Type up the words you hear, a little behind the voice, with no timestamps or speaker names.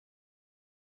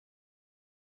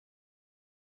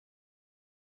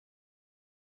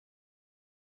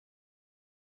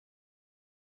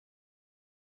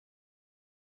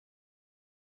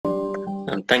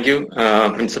Thank you,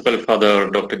 Principal Father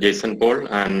Dr. Jason Paul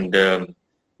and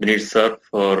Vineet sir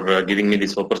for giving me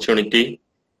this opportunity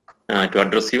to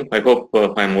address you. I hope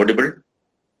I am audible.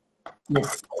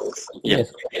 Yes. Yeah.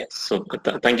 Yes. So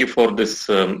thank you for this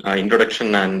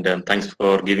introduction and thanks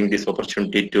for giving this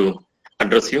opportunity to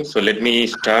address you. So let me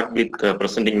start with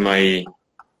presenting my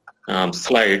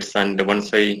slides, and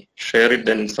once I share it,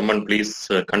 then someone please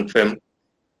confirm.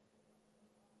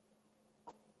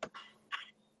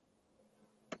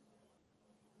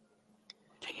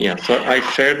 Yeah, so I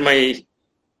shared my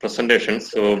presentation.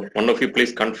 So one of you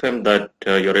please confirm that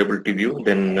you're able to view,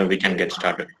 then we can get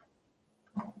started.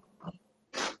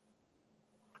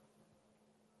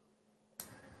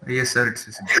 Yes, sir.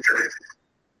 It's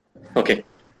Okay.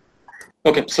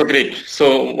 Okay, so great.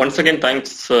 So once again,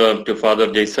 thanks to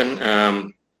Father Jason,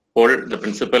 Paul, the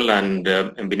principal, and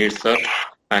Vineet sir,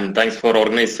 and thanks for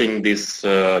organizing this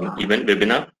event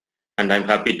webinar. And I'm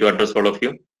happy to address all of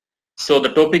you. So the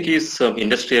topic is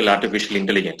industrial artificial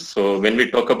intelligence. So when we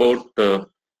talk about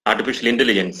artificial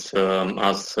intelligence,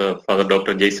 as Father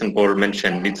Dr. Jason Paul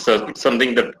mentioned, it's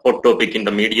something that hot topic in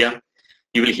the media.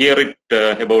 You will hear it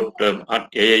about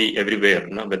AI everywhere,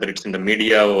 whether it's in the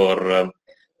media or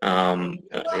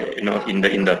in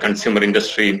the consumer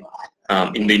industry,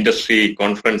 in the industry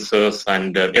conferences,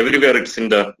 and everywhere it's in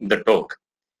the talk,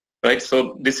 right?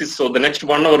 So the next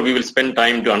 1 hour we will spend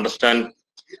time to understand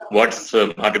what's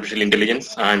artificial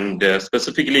intelligence and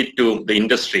specifically to the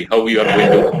industry, how we are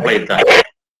going to apply that.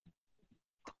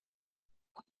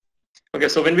 Okay,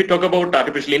 so when we talk about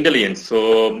artificial intelligence,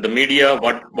 so the media,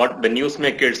 what the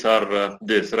newsmakers are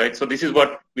this, right? So this is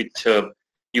which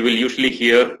you will usually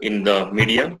hear in the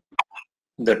media,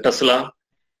 the Tesla,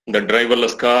 the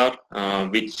driverless car,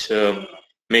 which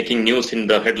making news in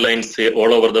the headlines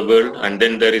all over the world. And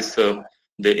then there is the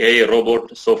AI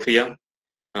robot, Sophia.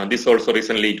 This also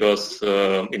recently it was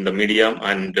in the media,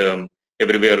 and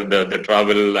everywhere the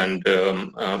travel and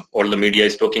all the media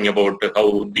is talking about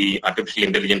how the artificial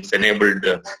intelligence enabled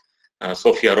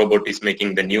Sophia robot is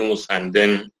making the news. And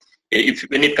then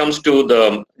when it comes to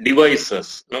the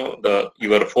devices,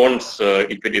 your phones,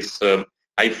 if it is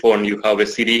iPhone, you have a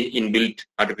Siri inbuilt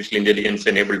artificial intelligence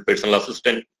enabled personal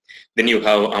assistant. Then you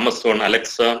have Amazon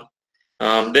Alexa.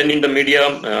 Then in the media,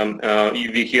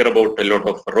 we hear about a lot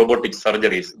of robotic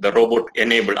surgeries, the robot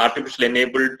enabled, artificial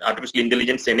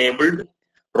intelligence enabled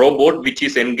robot, which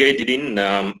is engaged in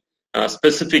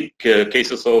specific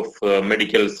cases of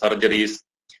medical surgeries.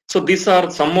 So these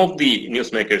are some of the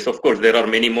newsmakers. Of course, there are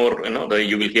many more.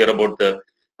 You will hear about the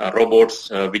robots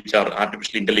which are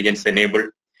artificial intelligence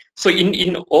enabled. So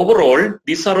in overall,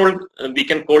 these are all, we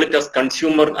can call it as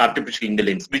consumer artificial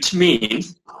intelligence, which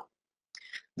means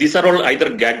these are all either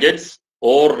gadgets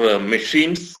or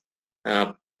machines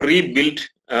pre-built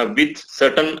with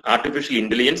certain artificial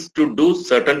intelligence to do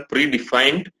certain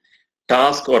predefined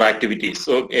tasks or activities.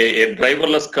 So a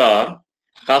driverless car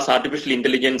has artificial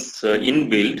intelligence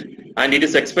inbuilt, and it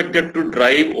is expected to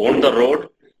drive on the road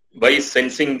by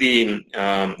sensing the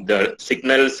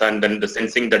signals, and then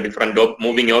sensing the different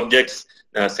moving objects,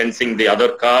 sensing the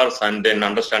other cars, and then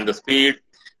understand the speed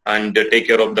and take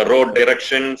care of the road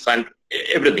directions and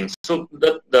everything. So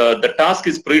the task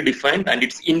is predefined and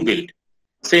it's inbuilt.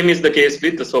 Same is the case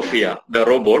with the Sophia, the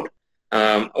robot,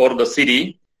 or the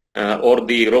Siri, or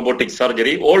the robotic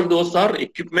surgery. All those are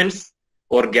equipments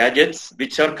or gadgets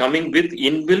which are coming with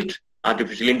inbuilt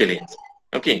artificial intelligence.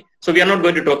 Okay, so we are not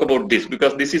going to talk about this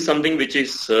because this is something which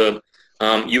is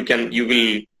you can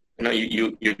Google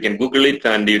it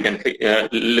and you can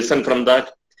listen from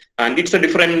that, and it's a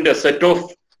different set of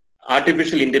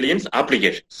artificial intelligence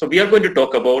application. So we are going to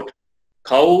talk about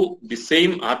how the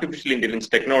same artificial intelligence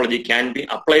technology can be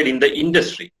applied in the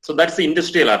industry. So that's the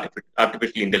industrial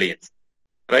artificial intelligence,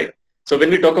 right? So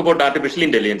when we talk about artificial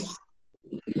intelligence,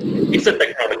 it's a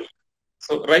technology.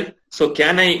 So right. So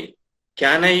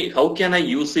how can I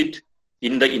use it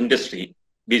in the industry,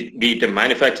 be it a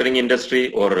manufacturing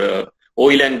industry or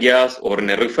oil and gas, or in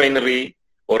a refinery,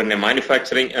 or in a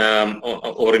manufacturing,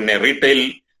 or in a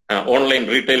retail, online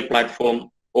retail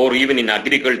platform, or even in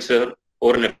agriculture,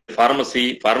 or in a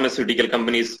pharmaceutical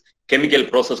companies, chemical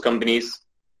process companies.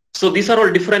 So these are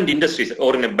all different industries,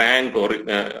 or in a bank or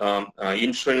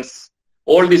insurance.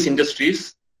 All these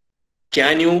industries,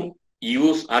 can you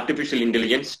use artificial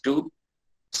intelligence to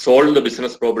solve the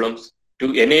business problems,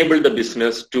 to enable the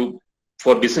business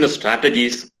for business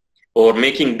strategies or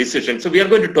making decisions? So we are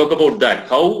going to talk about that,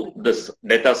 how this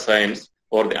data science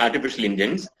or the artificial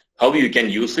intelligence, how you can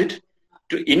use it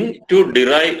to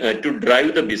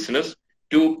drive the business,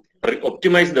 to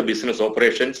optimize the business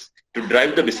operations, to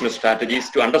drive the business strategies,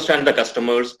 to understand the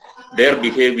customers, their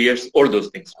behaviors, all those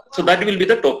things. So that will be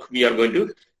the talk we are going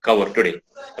to cover today,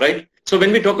 right? So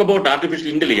when we talk about artificial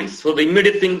intelligence, so the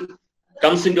immediate thing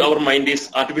comes into our mind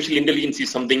is artificial intelligence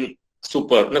is something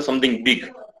something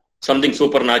big, something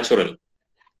supernatural.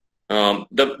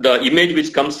 The image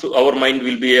which comes to our mind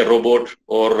will be a robot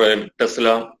or a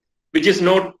Tesla, which is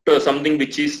not something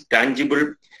which is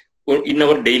tangible in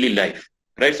our daily life,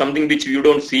 right? Something which you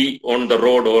don't see on the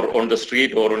road or on the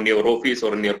street or in your office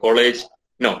or in your college.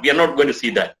 No, we are not going to see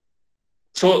that.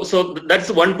 So that's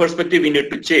one perspective we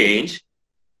need to change,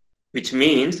 which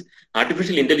means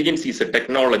artificial intelligence is a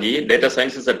technology, data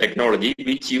science is a technology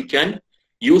which you can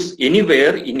use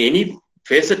anywhere in any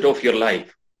facet of your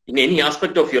life, in any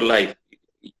aspect of your life,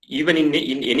 even in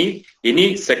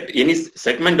any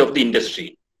segment of the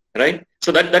industry, right?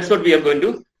 So that's what we are going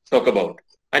to talk about.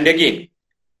 And again,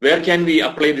 where can we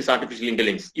apply this artificial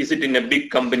intelligence? Is it in a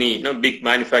big company, big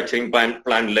manufacturing plant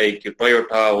like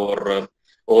Toyota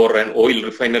or an oil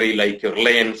refinery like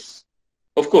Reliance?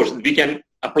 Of course, we can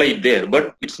apply it there,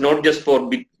 but it's not just for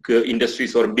big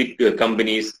industries or big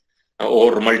companies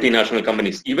or multinational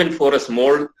companies. Even for a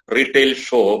small retail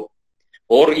shop,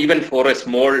 or even for a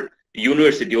small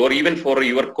university, or even for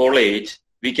your college,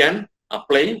 we can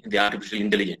apply the artificial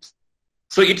intelligence.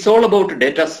 So it's all about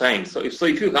data science. So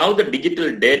if you have the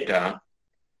digital data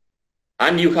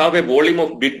and you have a volume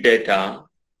of big data,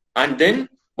 and then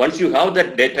once you have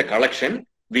that data collection,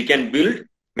 we can build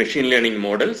machine learning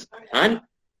models and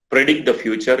predict the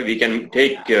future. We can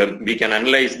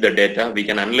analyze the data. We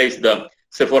can analyze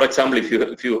so for example,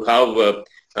 if you have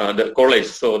the college,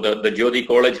 so the Jyothi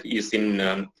college is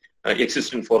in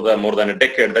existing for more than a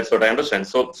decade. That's what I understand.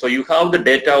 So you have the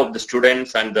data of the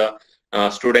students and the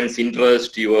students'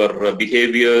 interest, your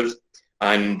behaviors,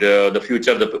 and the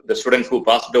future, the students who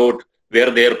passed out, where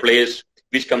they are placed,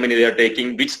 which company they are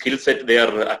taking, which skill set they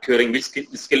are acquiring, which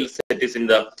skill set is in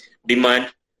the demand.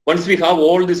 Once we have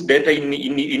all this data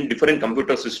in different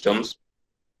computer systems,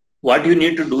 what you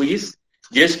need to do is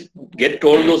just get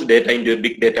all those data into a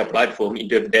big data platform,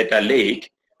 into a data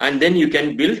lake, and then you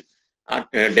can build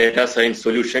data science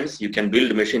solutions, you can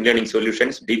build machine learning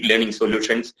solutions, deep learning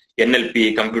solutions,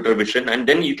 NLP, computer vision, and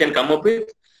then you can come up with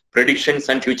predictions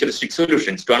and futuristic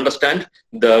solutions to understand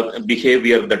the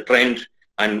behavior, the trend,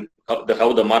 and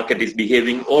how the market is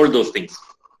behaving, all those things,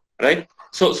 right?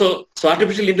 So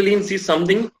artificial intelligence is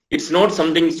something, it's not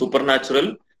something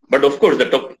supernatural, but of course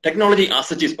the technology as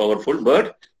such is powerful,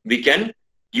 but we can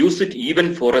use it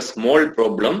even for a small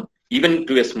problem, even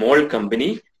to a small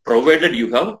company, provided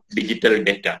you have digital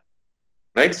data,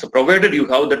 right? So provided you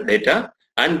have the data,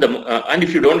 and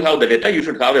if you don't have the data, you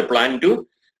should have a plan to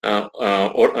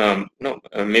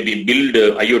maybe build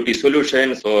IoT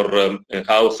solutions or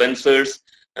have sensors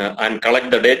and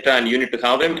collect the data, and you need to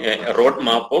have a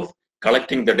roadmap of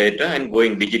collecting the data and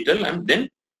going digital, and then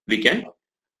we can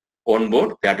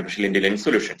onboard the artificial intelligence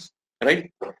solutions,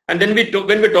 right? And then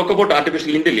when we talk about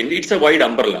artificial intelligence, it's a wide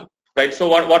umbrella, right? So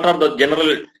what are the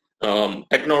general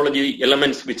technology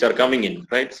elements which are coming in,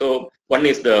 right? So one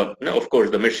is of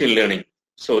course, the machine learning.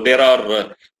 So there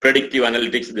are predictive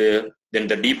analytics there, then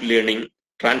the deep learning,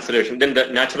 translation, then the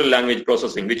natural language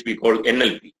processing, which we call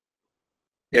NLP.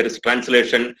 There is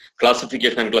translation,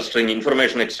 classification and clustering,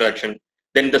 information extraction,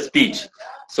 then the speech.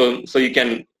 So you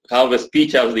can have a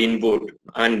speech as the input,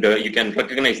 and you can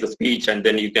recognize the speech, and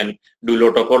then you can do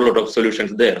a whole lot of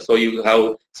solutions there. So you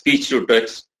have speech to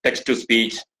text, text to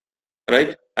speech,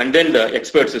 right? And then the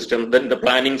expert system, then the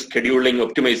planning, scheduling,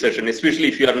 optimization, especially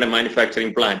if you are in a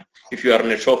manufacturing plant, if you are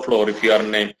in a shop floor, if you are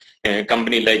in a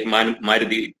company like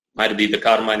Maruti, the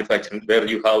car manufacturing, where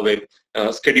you have a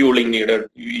scheduling needed,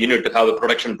 you need to have a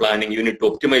production planning, you need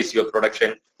to optimize your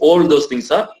production. All those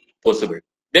things are possible.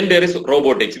 Then there is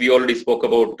robotics. We already spoke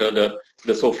about the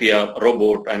Sophia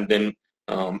robot, and then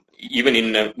even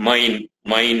in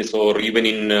mines, or even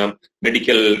in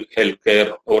medical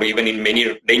healthcare, or even in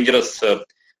many dangerous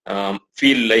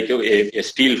field like a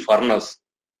steel furnace,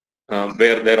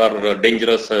 where there are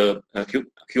dangerous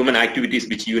human activities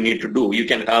which you need to do. You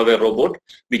can have a robot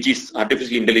which is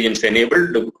artificial intelligence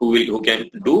enabled, who can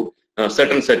do a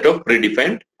certain set of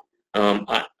predefined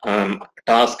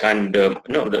task, and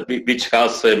which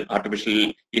has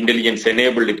artificial intelligence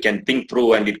enabled. It can think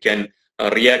through, and it can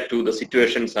react to the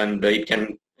situations, and it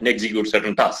can execute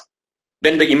certain tasks.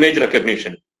 Then the image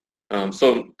recognition,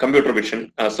 so computer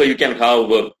vision, so you can have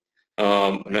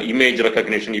image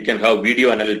recognition, you can have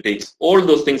video analytics. All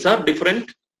those things are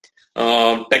different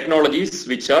technologies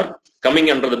which are coming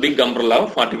under the big umbrella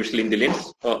of artificial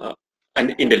intelligence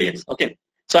and intelligence. Okay,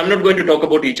 So I'm not going to talk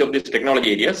about each of these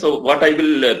technology areas. So what I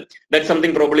will, that's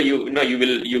something probably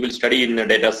you will study in a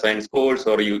data science course,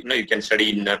 or you can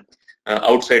study in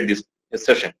outside this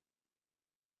session.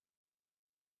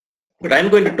 But I'm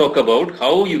going to talk about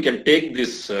how you can take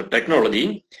this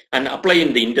technology and apply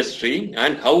in the industry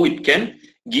and how it can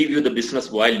give you the business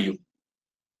value.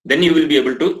 Then you will be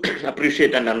able to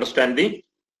appreciate and understand the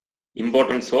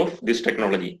importance of this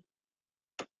technology.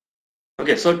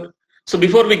 Okay, so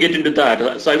before we get into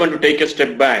that, so I want to take a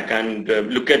step back and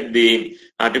look at the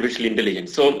artificial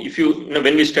intelligence. So if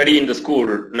when we study in the school,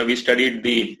 we studied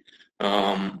the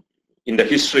in the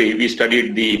history, we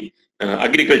studied the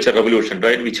agriculture revolution,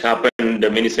 right, which happened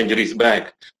many centuries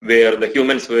back, where the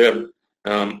humans were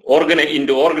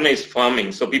into organized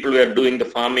farming. So people were doing the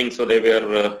farming, so they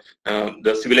were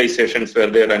the civilizations were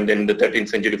there, and then the 13th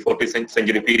century, 14th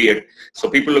century period. So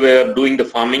people were doing the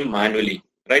farming manually,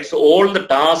 right? So all the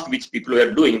tasks which people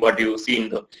were doing, what you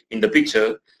see in the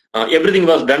picture, everything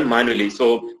was done manually.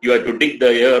 So you had to dig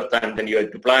the earth, and then you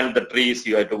had to plant the trees,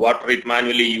 you had to water it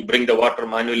manually, you bring the water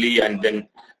manually, and then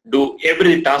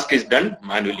every task is done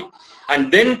manually.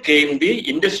 And then came the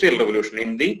industrial revolution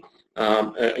in the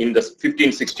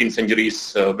 15th, 16th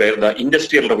centuries, where the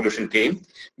industrial revolution came.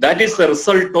 That is the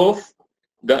result of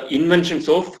the inventions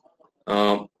of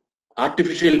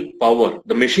artificial power.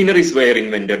 The machineries were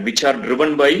invented, which are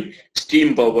driven by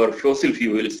steam power, fossil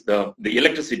fuels, the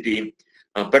electricity,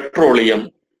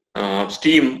 petroleum,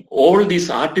 steam. All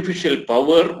this artificial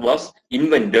power was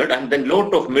invented, and then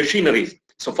lot of machineries.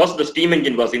 So first the steam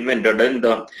engine was invented, then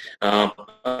the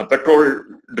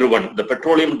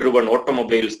petroleum-driven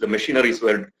automobiles, the machineries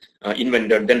were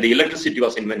invented, then the electricity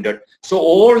was invented. So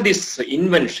all these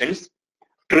inventions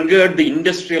triggered the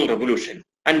industrial revolution.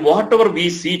 And whatever we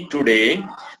see today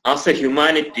as a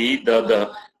humanity,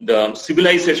 the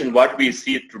civilization, what we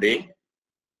see today,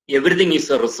 everything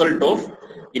is a result of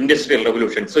industrial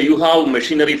revolution. So you have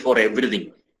machinery for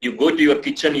everything. You go to your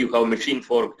kitchen, you have machine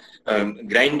for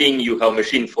grinding, you have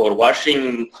machine for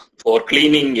washing, for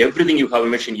cleaning, everything you have a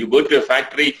machine. You go to a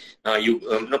factory,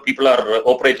 people are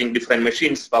operating different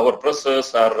machines, power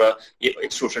presses or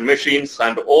extrusion machines,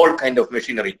 and all kind of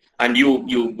machinery. And you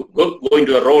go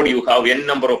into a road, you have n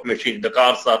number of machines. The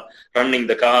cars are running,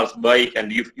 the cars, bike,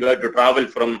 and if you have to travel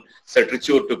from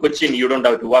Tricur to Cochin, you don't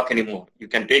have to walk anymore. You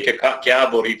can take a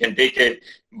cab, or you can take a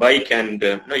bike, and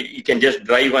you can just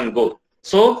drive and go.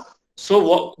 So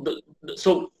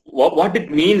what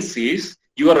it means is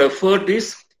your effort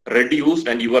is reduced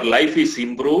and your life is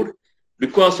improved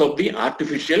because of the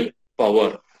artificial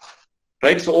power,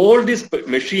 right? So all these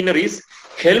machineries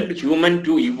helped human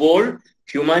to evolve,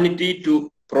 humanity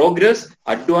to progress,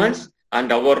 advance,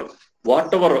 and our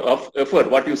whatever of effort,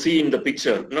 what you see in the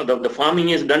picture, the farming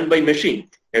is done by machine,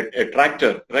 a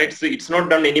tractor, right? So it's not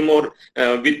done anymore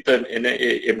with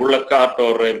a bullock cart,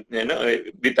 or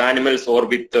with animals, or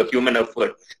with human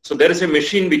effort. So there is a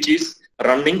machine which is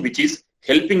running, which is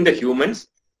helping the humans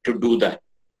to do that,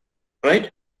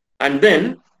 right? And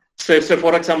then, so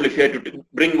for example, if you had to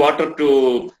bring water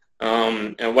to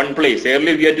one place,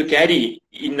 earlier we had to carry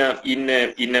in a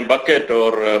bucket,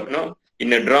 or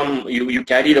in a drum, you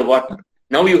carry the water.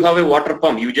 Now you have a water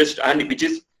pump, which is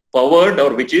powered,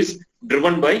 or which is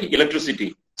driven by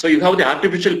electricity. So you have the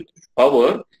artificial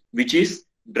power which is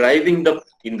driving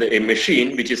a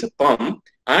machine, which is a pump,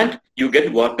 and you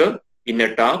get water in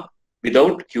a tap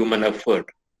without human effort,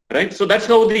 right? So that's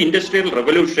how the industrial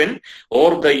revolution,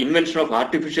 or the invention of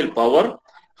artificial power,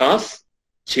 has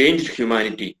changed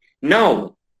humanity.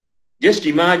 Now, just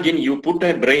imagine you put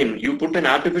an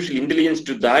artificial intelligence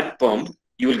to that pump,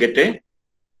 you will get a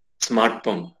smart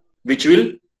pump, which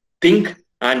will think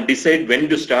and decide when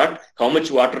to start, how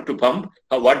much water to pump,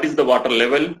 what is the water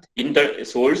level in the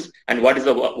source, and what is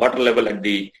the water level at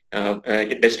the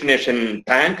destination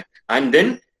tank. And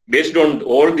then based on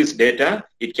all this data,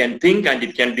 it can think and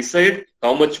it can decide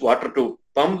how much water to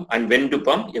pump and when to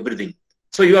pump, everything.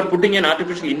 So you are putting an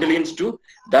artificial intelligence to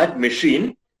that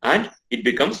machine, and it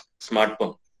becomes smart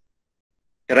pump,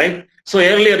 right? So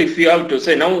earlier, if you have to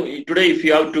say, today, if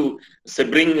you have to say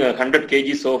bring 100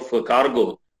 kgs of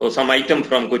cargo or some item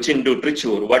from Cochin to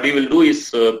Tricur, what you will do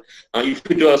is, if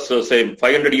it was say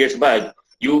 500 years back,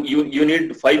 you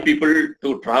need 5 people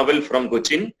to travel from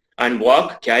Cochin and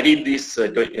carry this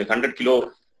 100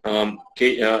 kilo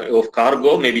of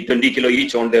cargo, maybe 20 kilo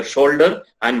each on their shoulder,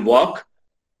 and walk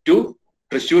to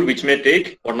Tricur, which may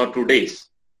take 1 or 2 days,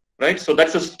 right? So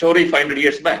that's a story 500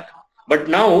 years back. But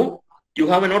now you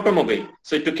have an automobile.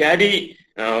 So to carry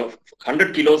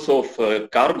 100 kilos of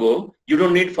cargo, you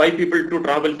don't need 5 people to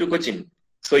travel to Cochin.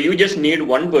 So you just need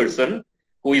one person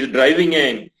who is driving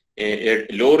a a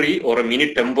lorry or a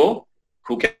mini tempo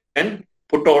who can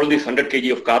put all this 100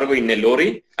 kg of cargo in a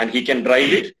lorry, and he can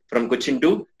drive it from Cochin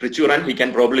to Trichy, and he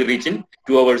can probably reach in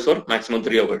 2 hours or maximum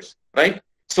 3 hours, right?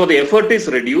 So the effort is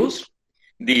reduced,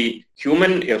 the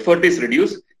human effort is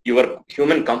reduced, your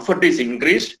human comfort is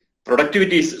increased,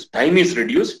 time is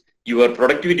reduced, your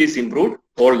productivity is improved,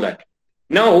 all that.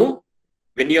 Now,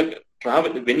 when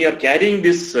you are carrying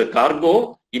this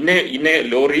cargo in a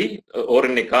lorry or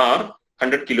in a car,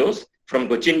 100 kilos from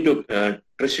Cochin to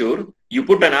Trichy, you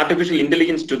put an artificial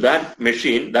intelligence to that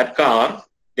machine, that car,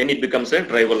 then it becomes a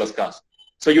driverless car.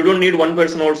 So you don't need one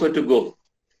person also to go,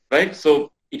 right?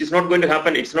 So it is not going to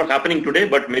happen. It's not happening today,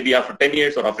 but maybe after 10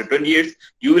 years or after 20 years,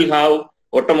 you will have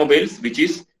automobiles which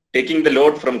is taking the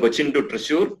load from Cochin to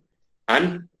Trichy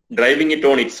and driving it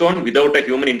on its own without a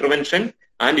human intervention,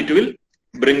 and it will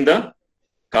bring the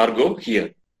cargo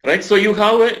here, right? So you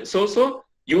have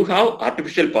you have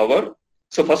artificial power.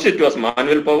 So first it was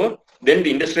manual power, then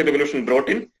the industrial revolution brought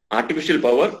in artificial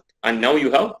power, and now you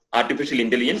have artificial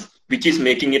intelligence, which is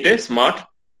making it a smart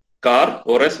car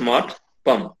or a smart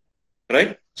pump,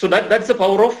 right? So that's the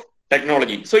power of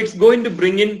technology. So it's going to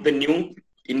bring in the new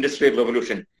industrial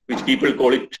revolution, which people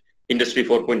call it Industry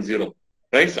 4.0,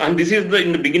 right? And this is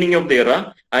in the beginning of the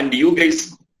era, and you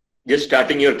guys just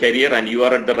starting your career, and you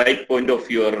are at the right point of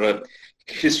your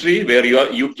history where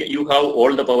you have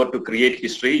all the power to create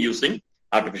history using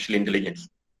artificial intelligence,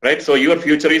 right? So your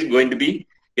future is going to be,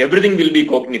 everything will be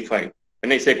cognified.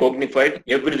 When I say cognified,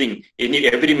 everything,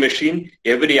 every machine,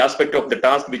 every aspect of the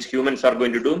task which humans are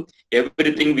going to do,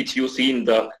 everything which you see in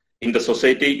the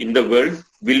society, in the world,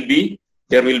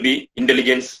 there will be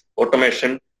intelligence,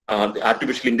 automation, the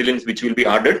artificial intelligence which will be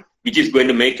added, which is going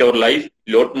to make our life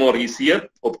a lot more easier,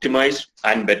 optimized,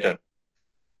 and better.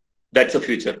 That's the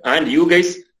future. And you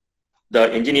guys,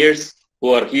 the engineers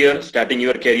who are here starting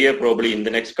your career probably in the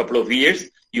next couple of years,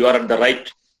 you are at the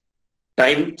right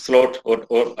time slot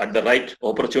or at the right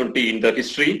opportunity in the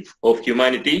history of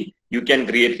humanity. You can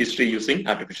create history using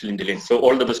artificial intelligence. So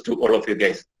all the best to all of you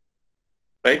guys.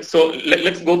 Right? So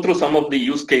let's go through some of the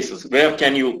use cases.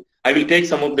 I will take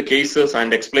some of the cases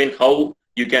and explain how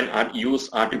you can use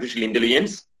artificial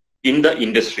intelligence in the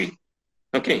industry.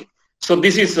 Okay. So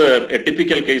this is a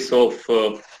typical case of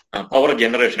power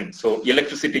generation. So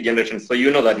electricity generation. So you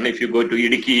know that if you go to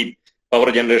Idiki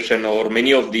power generation or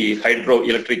many of the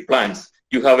hydroelectric plants,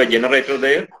 you have a generator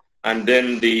there, and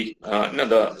then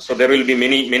so there will be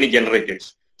many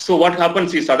generators. So what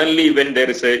happens is suddenly when there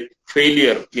is a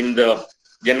failure in the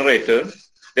generator,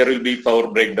 there will be power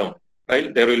breakdown,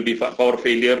 right? There will be power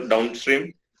failure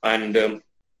downstream, and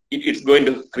it's going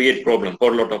to create a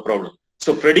whole lot of problem.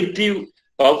 So predicting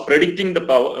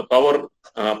the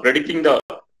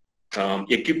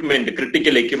equipment,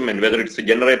 critical equipment, whether it's a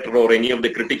generator or any of the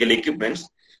critical equipments,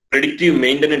 predictive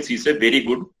maintenance is a very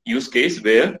good use case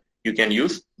where you can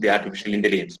use the artificial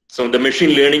intelligence. So the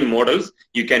machine learning models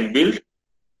you can build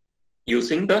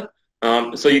using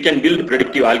so you can build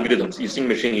predictive algorithms using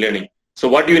machine learning. So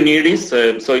what you need is,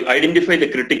 so identify the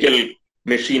critical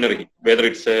machinery, whether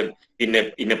it's in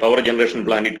a power generation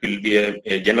plant, it will be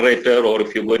a generator, or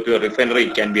if you go to a refinery,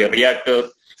 it can be a reactor.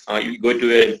 You go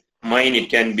to a mine, it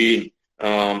can be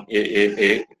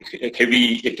a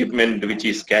heavy equipment which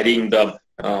is carrying the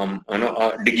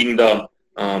digging the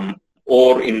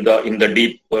ore in the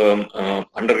deep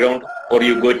underground, or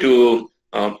you go to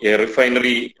a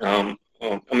refinery.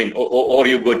 Or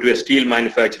you go to a steel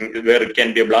manufacturing where it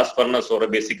can be a blast furnace or a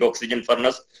basic oxygen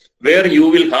furnace, where you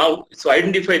will have, so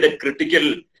identify the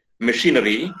critical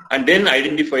machinery and then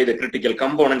identify the critical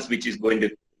components which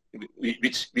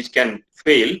can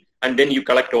fail, and then you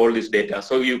collect all this data.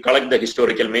 So you collect the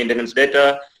historical maintenance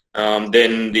data,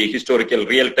 then the historical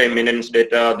real-time maintenance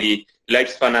data, the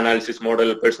lifespan analysis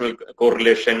model, personal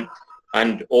correlation,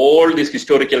 and all this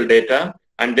historical data,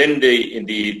 and then the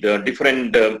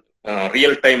different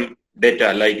real-time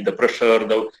data like the pressure,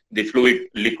 the fluid,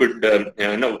 liquid,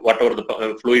 whatever the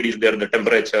fluid is there, the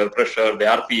temperature, pressure, the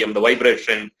RPM, the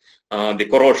vibration, the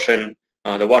corrosion,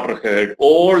 the water head,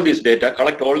 all this data,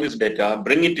 collect all this data,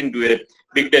 bring it into a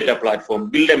big data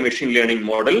platform, build a machine learning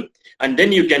model, and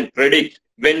then you can predict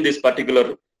when this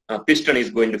particular piston is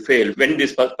going to fail, when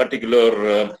this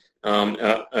particular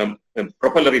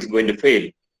propeller is going to fail.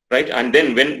 Right, and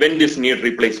then when this needs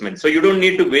replacement. So you don't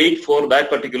need to wait for that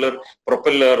particular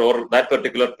propeller or that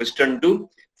particular piston to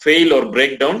fail or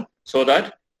break down, so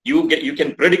that you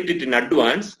can predict it in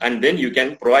advance, and then you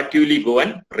can proactively go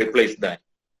and replace that.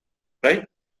 Right.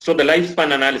 So the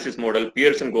lifespan analysis model,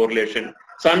 Pearson correlation.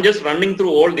 So I'm just running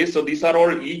through all this. So these are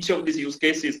all, each of these use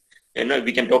cases,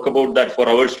 we can talk about that for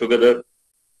hours together.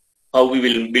 how we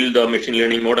will build the machine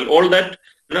learning model, all that.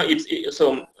 That's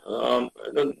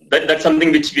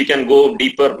something which we can go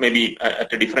deeper maybe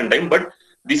at a different time. But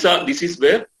this is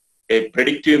where a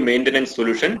predictive maintenance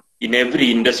solution in every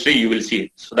industry you will see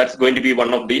it. So that's going to be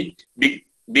one of the big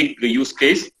use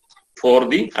case for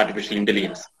the artificial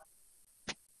intelligence.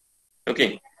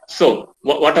 Okay. So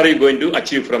what are you going to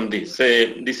achieve from this?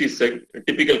 This is a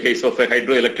typical case of a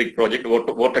hydroelectric project,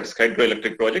 vortex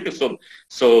hydroelectric project.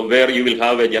 So where you will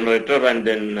have a generator and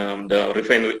then the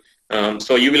refinery.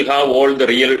 So you will have all the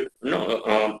real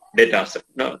data.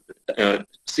 The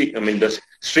streaming,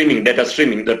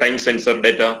 the time sensor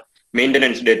data,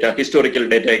 maintenance data, historical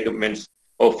data equipments,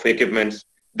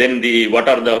 then what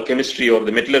are the chemistry or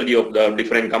the metallurgy of the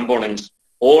different components.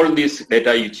 All this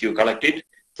data which you collected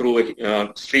through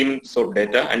streams of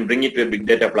data and bring it to a big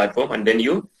data platform, and then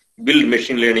you build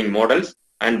machine learning models,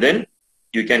 and then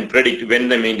you can predict when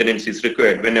the maintenance is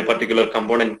required, when a particular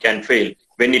component can fail,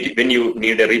 when you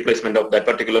need a replacement of that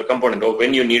particular component, or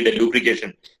when you need a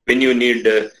lubrication, when you need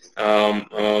a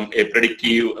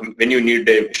predictive, when you need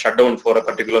a shutdown for a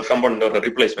particular component or a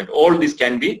replacement. All this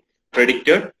can be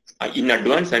predicted in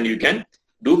advance, and you can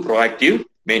do proactive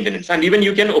maintenance, and even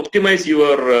you can optimize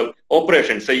your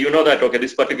operations. So you know that, okay,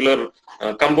 this particular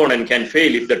component can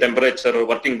fail if the temperature or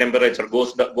working temperature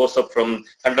goes up from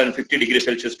 150 degrees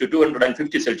Celsius to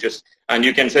 250 Celsius, and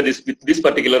you can say this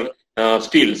particular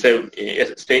steel, say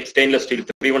stainless steel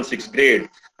 316 grade,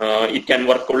 it can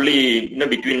work only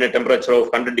between a temperature of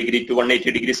 100 degree to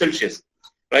 180 degrees Celsius,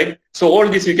 right? So all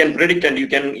this you can predict, and you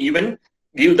can even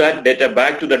give that data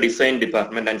back to the design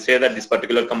department and say that this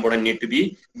particular component need to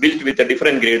be built with a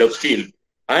different grade of steel,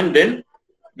 and then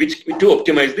to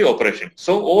optimize the operation.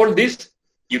 So all this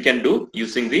you can do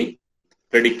using the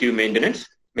predictive maintenance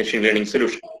machine learning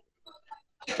solution.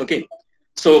 Okay.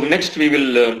 So next we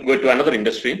will go to another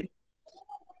industry.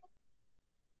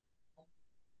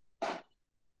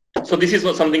 So this is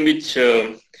something which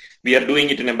we are doing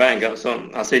it in a bank. So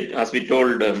as we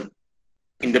told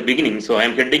in the beginning, so I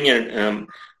am heading an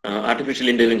artificial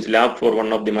intelligence lab for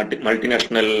one of the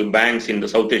multinational banks in the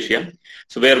South Asia.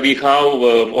 So where we have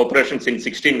operations in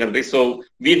 16 countries. So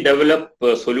we develop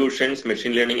solutions,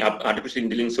 machine learning, artificial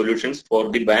intelligence solutions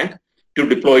for the bank to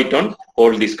deploy it on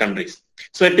all these countries.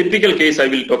 So a typical case, I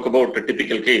will talk about a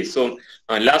typical case. So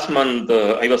last month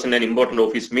I was in an important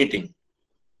office meeting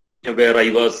where I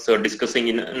was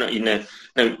discussing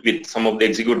with some of the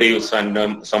executives,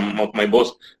 and some of my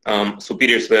boss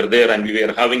superiors were there, and we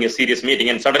were having a serious meeting,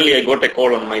 and suddenly I got a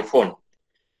call on my phone.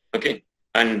 Okay,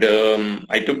 and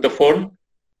I took the phone,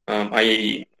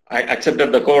 I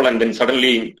accepted the call, and then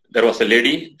suddenly there was a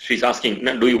lady. She's asking,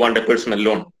 do you want a personal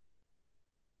loan?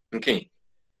 Okay,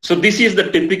 so this is the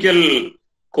typical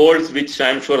calls which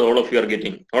I'm sure all of you are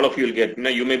getting. All of you will get.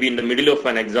 You may be in the middle of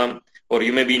an exam, or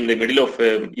you may be in the middle of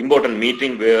an important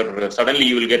meeting where suddenly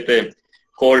you will get a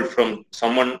call from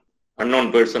someone,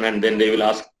 unknown person, and then they will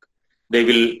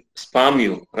spam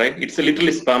you, right? It's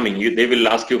literally spamming. They will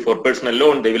ask you for personal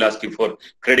loan, they will ask you for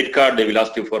credit card, they will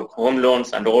ask you for home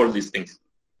loans, and all these things,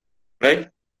 right?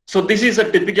 So this is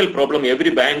a typical problem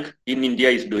every bank in India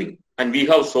is doing, and we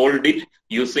have solved it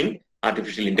using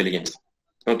artificial intelligence.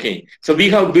 Okay, so we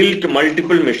have built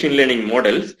multiple machine learning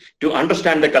models to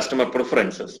understand the customer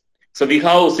preferences. So we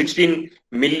have 16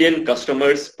 million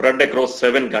customers spread across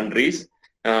 7 countries,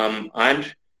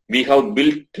 and we have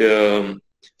built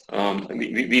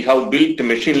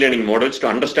machine learning models to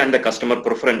understand the customer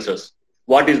preferences.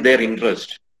 What is their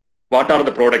interest? What are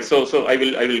the products? So I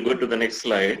will go to the next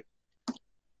slide.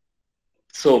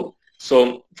 So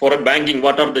for a banking,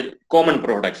 what are the common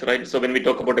products, right? So when we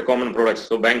talk about the common products,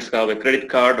 so banks have a credit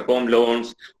card, home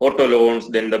loans, auto loans,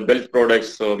 then the wealth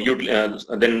products, so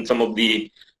then some of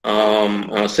the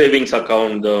savings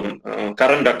account, the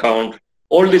current account,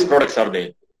 all these products are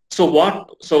there. So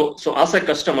as a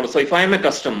customer, so if I am a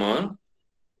customer,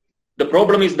 the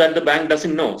problem is that the bank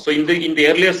doesn't know. So in the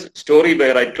earlier story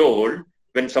where I told,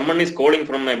 when someone is calling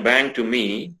from my bank to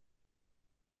me,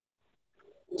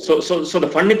 so the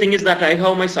funny thing is that I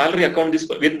have my salary account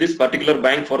with this particular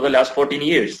bank for the last 14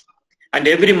 years. And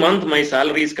every month my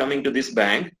salary is coming to this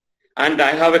bank, and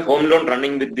I have a home loan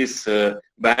running with this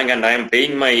bank, and I am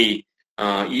paying my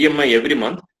EMI every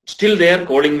month. Still they are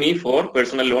calling me for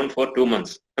personal loan for 2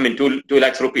 months. I mean 2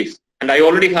 lakhs rupees. And I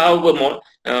already have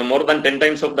more than 10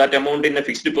 times of that amount in a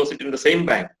fixed deposit in the same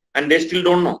bank, and they still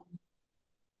don't know.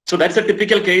 So that's a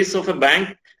typical case of a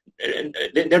bank.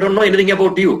 They don't know anything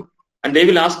about you. And they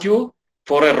will ask you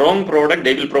for a wrong product.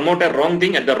 They will promote a wrong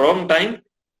thing at the wrong time,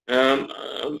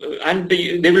 and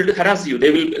they will harass you. They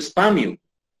will spam you.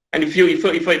 And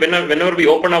whenever we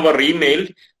open our email,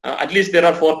 at least there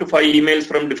are 4 to 5 emails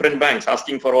from different banks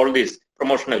asking for all these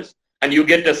promotionals. And you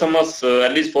get SMS,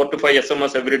 at least 4 to 5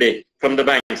 SMS every day from the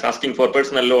banks asking for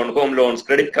personal loan, home loans,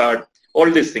 credit card,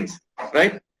 all these things,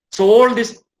 right? So all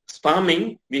this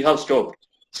spamming we have stopped.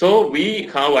 So we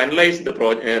have analyzed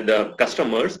the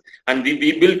customers, and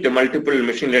we built multiple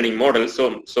machine learning models.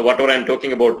 So whatever I'm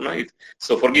talking about now,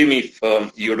 so forgive me if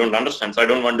you don't understand. So I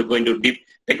don't want to go into deep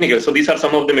technical. So these are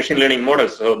some of the machine learning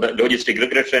models. So the logistic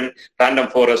regression, random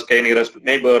forest, k-nearest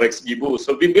neighbor, XGBoost.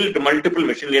 So we built multiple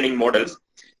machine learning models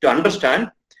to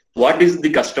understand what is the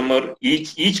customer,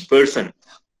 each person.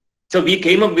 So we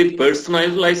came up with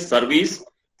personalized service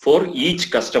for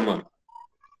each customer.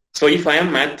 So if I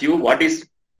am Matthew, what is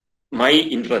my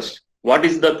interest? What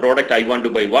is the product I want to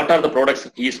buy? What are the products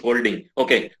he is holding?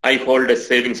 Okay, I hold a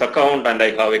savings account, and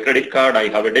I have a credit card, I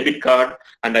have a debit card,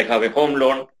 and I have a home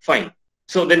loan. Fine.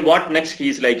 So then what next he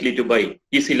is likely to buy?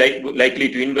 Is he likely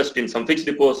to invest in some fixed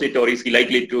deposit, or is he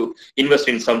likely to invest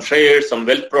in some shares, some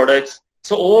wealth products?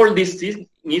 So all this is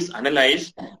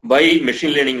analyzed by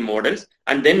machine learning models,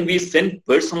 and then we send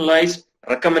personalized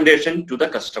recommendation to the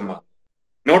customer,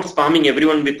 not spamming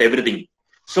everyone with everything.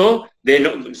 So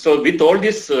with all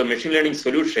these machine learning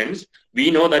solutions,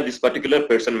 we know that this particular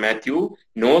person, Matthew,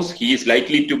 knows he is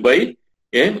likely to buy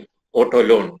an auto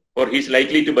loan, or he is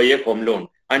likely to buy a home loan.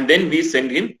 And then we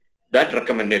send him that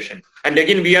recommendation. And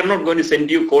again, we are not going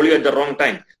to call you at the wrong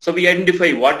time. So we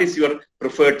identify what is your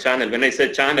preferred channel. When I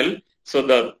say channel,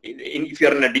 so if you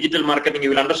are in a digital marketing,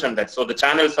 you will understand that. So the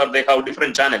channels they have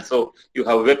different channels. So you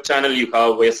have web channel, you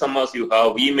have SMS, you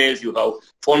have emails, you have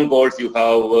phone calls, you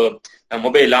have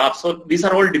mobile apps. So these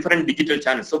are all different digital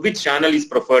channels. So which channel is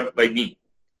preferred by me,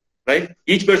 right?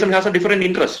 Each person has a different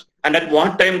interest. And at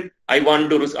what time I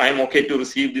am okay to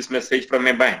receive this message from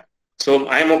a bank. So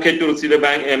I am okay to receive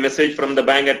a message from the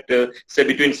bank at say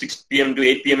between 6 p.m. to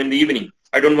 8 p.m. in the evening.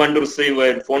 I don't want to receive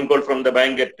a phone call from the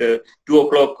bank at 2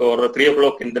 o'clock or 3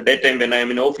 o'clock in the daytime when I am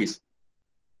in office,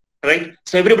 right?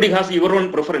 So everybody has your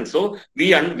own preference. So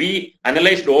we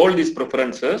analyzed all these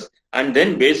preferences, and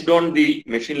then based on the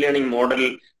machine learning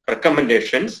model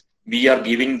recommendations, we are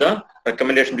giving the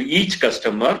recommendation to each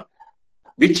customer,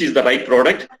 which is the right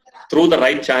product through the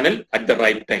right channel at the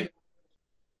right time.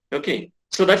 Okay.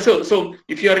 So that's so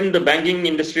if you are in the banking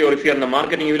industry, or if you are in the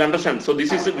marketing, you will understand. So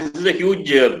this is a huge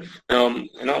game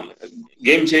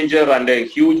changer, and a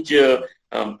huge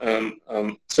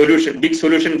big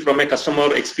solution from a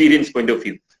customer experience point of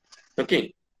view.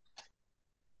 Okay.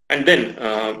 And then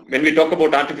when we talk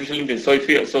about artificial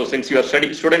intelligence, since you are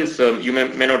students, you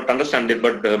may not understand it,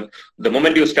 but the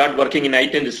moment you start working in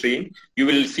IT industry, you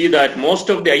will see that most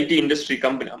of the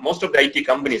IT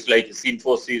companies like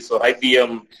Infosys or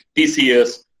IBM,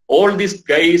 TCS, all these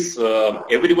guys,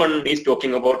 everyone is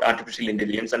talking about artificial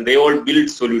intelligence, and they all build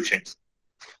solutions.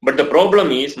 But the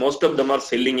problem is most of them are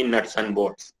selling in nuts and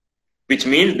bolts, which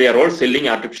means they are all selling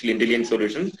artificial intelligence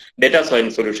solutions, data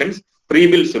science solutions,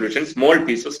 pre-built solutions, small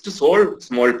pieces to solve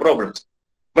small problems.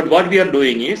 But what we are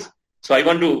doing is, so I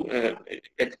want to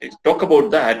talk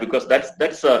about that, because that's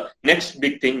the next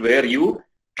big thing, where you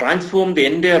transform the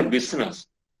entire business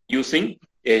using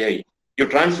AI. You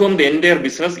transform the entire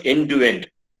business end to end,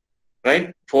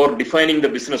 right? For defining the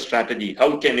business strategy.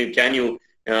 How can you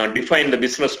define the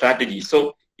business strategy?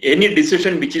 So any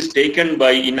decision which is taken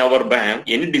in our bank,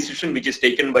 any decision which is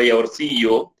taken by our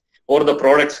CEO or the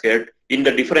product head in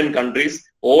the different countries,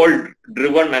 all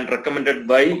driven and recommended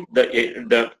by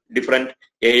the different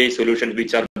AI solutions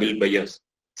which are built by us.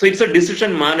 So it's a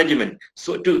decision management.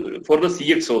 So for the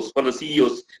CXOs, for the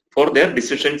CEOs, for their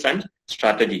decisions and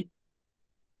strategy.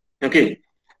 Okay.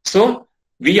 So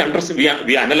we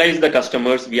analyze the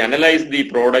customers, we analyze the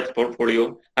product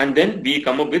portfolio, and then we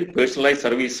come up with personalized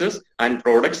services and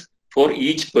products for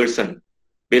each person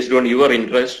based on your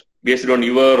interest, based on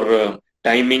your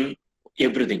timing,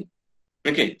 everything.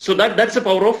 Okay, so that's the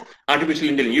power of artificial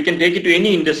intelligence. You can take it to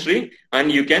any industry,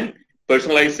 and you can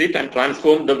personalize it and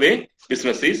transform the way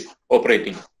business is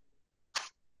operating.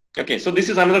 Okay, so this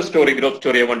is another growth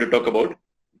story I want to talk about.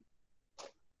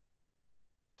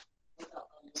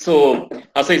 So,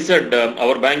 as I said,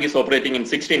 our bank is operating in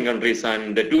 16 countries,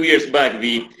 and 2 years back,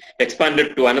 we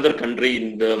expanded to another country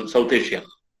in South Asia.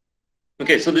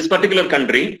 Okay, so this particular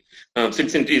country,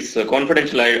 since it is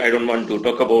confidential, I don't want to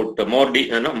talk about more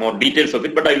details of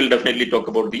it, but I will definitely talk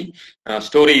about the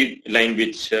storyline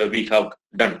which we have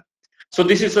done. So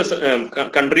this is a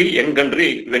young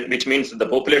country, which means the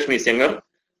population is younger,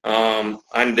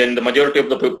 and then the majority of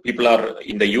the people are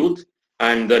in the youth,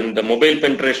 and then the mobile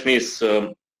penetration is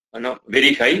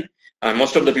very high.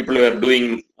 Most of the people who are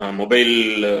doing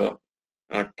mobile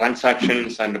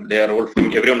transactions, and they are all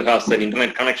everyone has an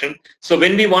internet connection. So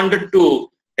when we wanted to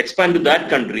expand to that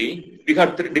country, we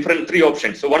had three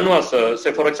options. So one was,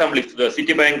 say for example, if the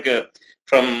Citibank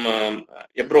from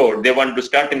abroad, they want to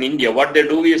start in India, what they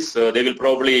do is they will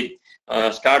probably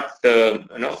start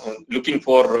looking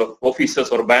for offices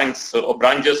or banks or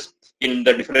branches in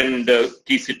the different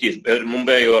key cities,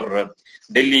 Mumbai or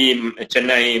Delhi,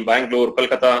 Chennai, Bangalore,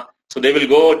 Kolkata. So they will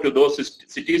go to those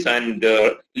cities and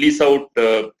lease out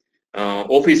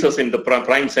offices in the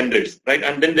prime centers, right?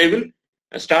 And then they will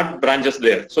start branches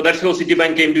there. So that's how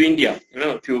Citibank came to India,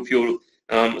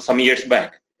 some years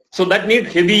back. So that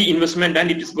needs heavy investment,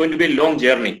 and it is going to be a long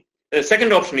journey. The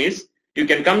second option is you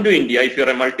can come to India if you're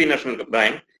a multinational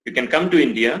bank. You can come to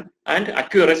India and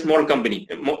acquire a small company,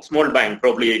 a small bank,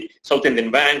 probably South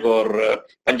Indian Bank or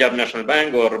Punjab National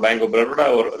Bank or Bank of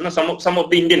Baroda or some of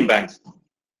the Indian banks.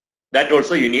 That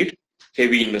also you need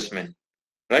heavy investment,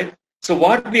 right? So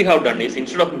what we have done is,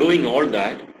 instead of doing all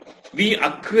that, we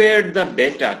acquired the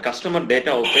data, customer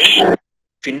data of a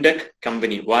fintech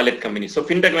company, wallet company. So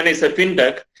fintech, when I say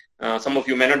fintech, some of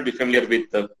you may not be familiar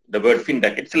with the word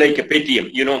fintech. It's like a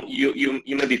Paytm.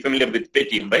 You may be familiar with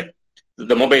Paytm, right?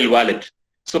 The mobile wallet.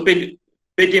 So Paytm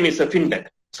is a fintech.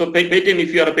 So Paytm,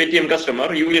 if you are a Paytm customer,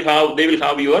 they will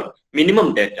have your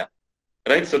minimum data,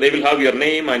 right? So they will have your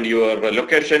name and your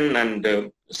location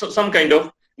and some kind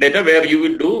of data where you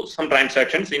will do some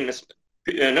transactions. In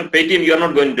Paytm, you are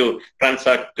not going to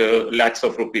transact lakhs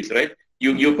of rupees, right?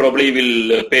 You probably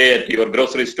will pay at your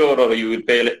grocery store, or you will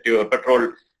pay at your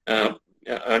petrol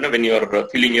when you are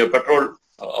filling your petrol,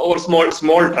 or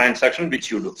small transaction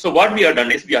which you do. So what we have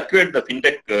done is we acquired the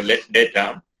fintech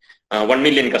data, 1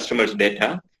 million customers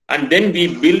data, and then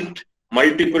we built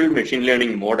multiple machine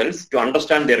learning models to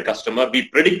understand their customer. We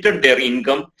predicted their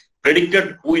income,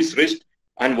 predicted who is rich,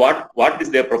 and what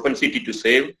is their propensity to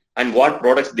save, and what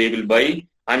products they will buy,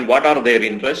 and what are their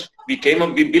interests. We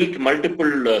built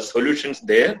multiple solutions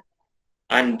there,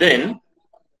 and then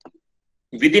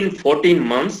within 14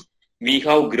 months, we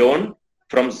have grown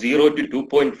from 0 to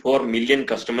 2.4 million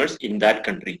customers in that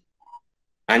country.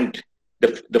 And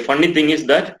the funny thing is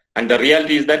that, and the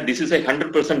reality is that, this is a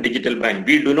 100% digital bank.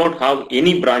 We do not have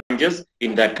any branches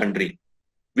in that country.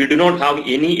 We do not have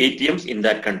any ATMs in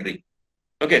that country.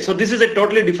 Okay, so this is a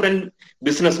totally different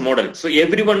business model. So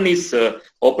everyone is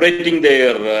operating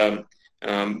their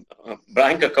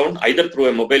bank account either through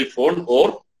a mobile phone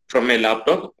or from a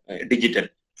laptop, digital.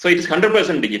 So it is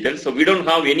 100% digital. So we don't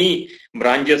have any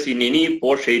branches in any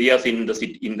posh areas in the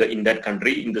city, in that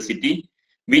country, in the city.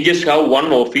 We just have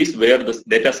one office where the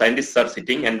data scientists are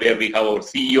sitting, and where we have our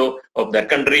CEO of that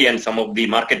country and some of the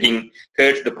marketing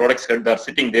heads, the products heads are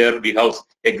sitting there. We have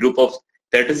a group of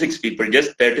 36 people,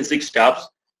 just 36 staffs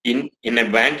in a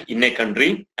bank in a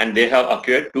country, and they have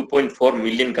acquired 2.4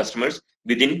 million customers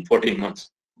within 14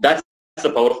 months. That's the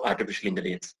power of artificial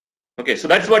intelligence. Okay, so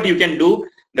that's what you can do.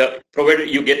 Provided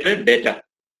you get the data.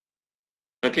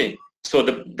 Okay, so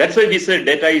that's why we say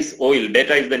data is oil.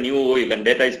 Data is the new oil, and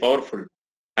data is powerful.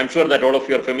 I'm sure that all of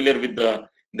you are familiar with the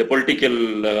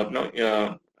political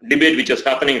debate which is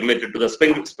happening related to the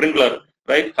sprinkler,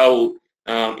 right? How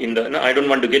I don't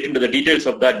want to get into the details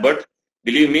of that, but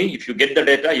believe me, if you get the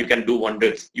data, you can do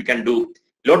wonders. You can do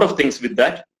a lot of things with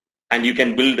that, and you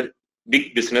can build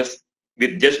big business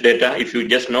with just data if you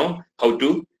just know how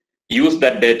to use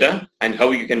that data and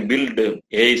how you can build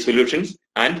AI solutions,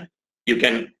 and you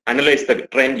can analyze the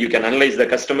trend, you can analyze the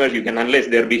customers, you can analyze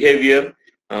their behavior,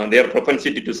 their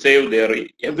propensity to save, their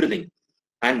everything,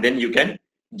 and then you can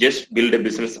just build a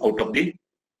business out of the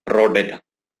raw data.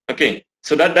 Okay,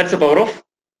 so that's the power of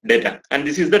data, and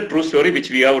this is the true story which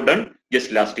we have done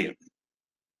just last year.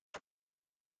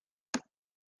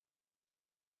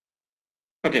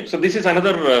 Okay, so this is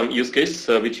another use case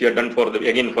which we have done for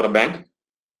a bank.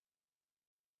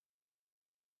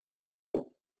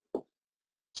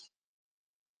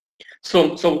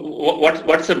 So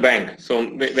what's a bank? So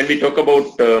when we talk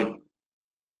about a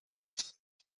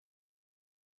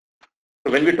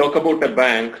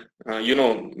bank,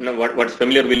 what's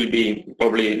familiar will be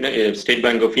probably a State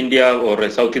Bank of India or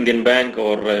a South Indian Bank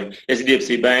or a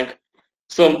HDFC Bank.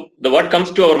 So what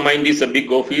comes to our mind is a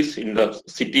big office in the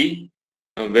city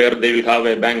where they will have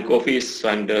a bank office,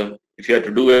 and if you have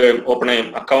to open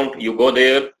an account, you go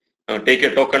there. Take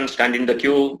a token, stand in the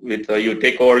queue with you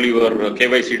take all your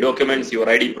KYC documents, your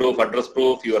ID proof, address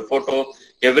proof, your photo,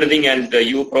 everything, and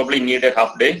you probably need a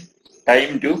half day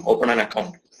time to open an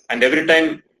account. And every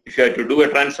time if you have to do a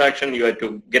transaction, you have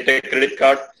to get a credit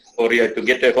card, or you have to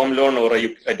get a home loan, or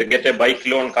you have to get a bike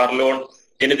loan, car loan,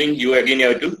 anything, you have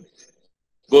to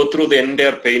go through the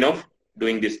entire pain of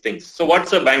doing these things. So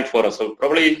what's a bank for us? So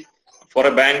probably for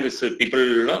a bank, is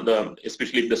people,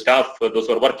 especially the staff, those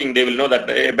who are working, they will know that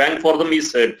a bank for them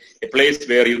is a place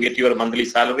where you get your monthly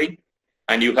salary,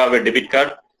 and you have a debit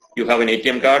card, you have an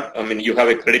ATM card, you have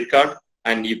a credit card,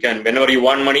 and you can, whenever you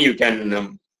want money, you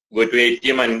can go to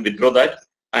ATM and withdraw that.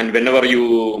 And whenever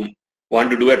you want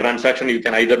to do a transaction, you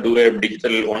can either do a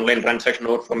digital online transaction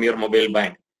or from your mobile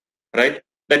bank, right?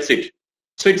 That's it.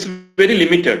 So it's very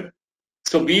limited.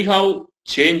 So we have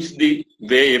changed the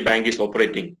way a bank is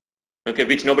operating, okay,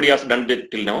 which nobody has done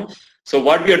it till now. So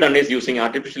what we have done is, using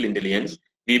artificial intelligence,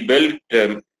 we built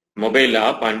a mobile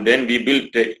app, and then we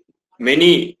built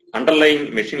many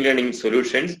underlying machine learning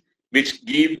solutions which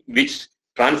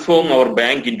transform our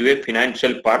bank into a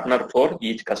financial partner for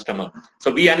each customer.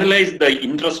 So we analyze the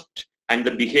interest and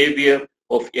the behavior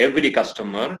of every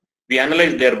customer. We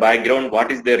analyze their background,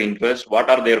 what is their interest, what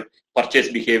are their purchase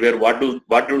behavior, what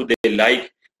do they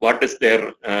like, what is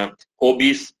their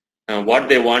hobbies, what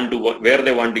they want to, where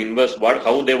they want to invest,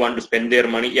 how they want to spend their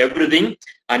money, everything.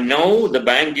 And now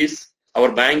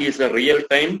our bank is a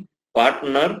real-time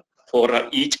partner for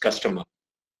each customer.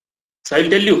 So I'll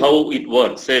tell you how it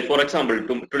works. Say, for example,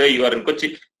 today you are in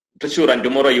Kochi, Trishur, and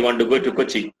tomorrow you want to go to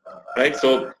Kochi, right?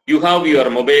 So you have your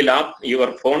mobile app,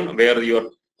 your phone, where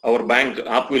our bank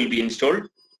app will be installed,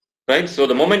 right? So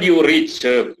the moment you reach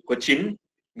Cochin,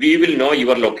 we will know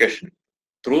your location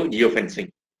through geofencing.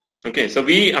 Okay, so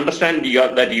we understand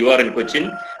that you are in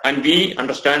Cochin, and we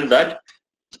understand that.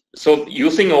 So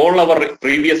using all our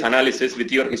previous analysis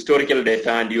with your historical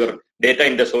data and your data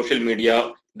in the social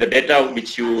media, the data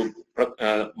which you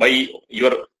by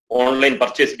your online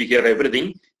purchase behavior,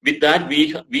 everything, with that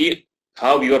we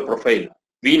have your profile.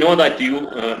 We know that you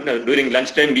during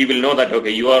lunchtime we will know that,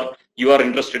 okay, you are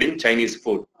interested in Chinese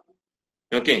food.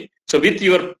 Okay, so with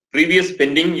your previous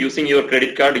spending using your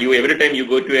credit card, every time you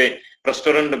go to a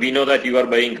restaurant, we know that you are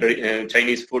buying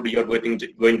Chinese food, you are going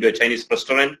to a Chinese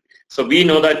restaurant. So we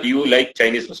know that you like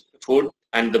Chinese food,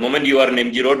 and the moment you are in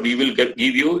MG Road, we will give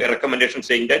you a recommendation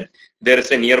saying that there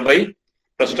is a nearby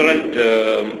restaurant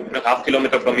half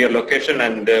kilometer from your location,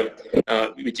 and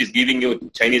which is giving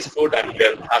you Chinese food. And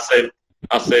as a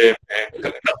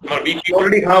customer, we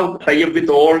already have tie-up with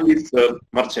all these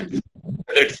merchants,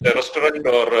 whether it's a restaurant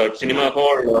or cinema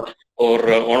hall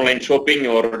or online shopping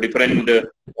or different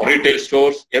retail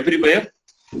stores, everywhere.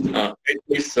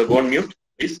 Please go on mute,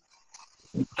 please.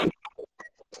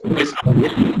 Please.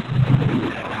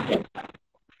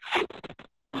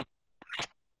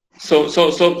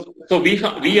 So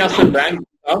we as a bank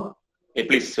have,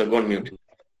 please go on mute.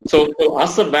 So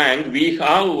as a bank, we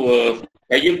have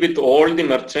tie-up with all the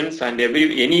merchants and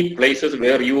any places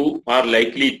where you are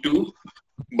likely to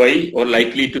buy or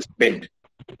likely to spend.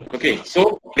 Okay,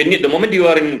 so the moment you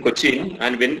are in Cochin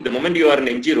and the moment you are in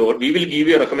MG Road, we will give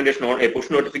you a recommendation on a push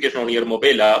notification on your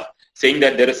mobile app saying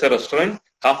that there is a restaurant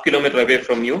half kilometer away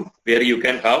from you where you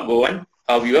can go and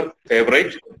have your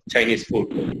favorite Chinese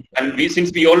food. And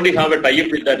since we already have a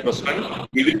tie-up with that restaurant,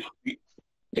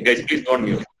 guys, please don't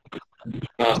mute.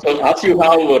 So as you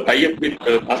have tie-up with,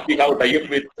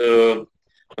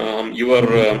 your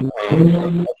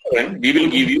restaurant, we will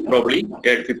give you probably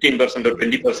a 15% or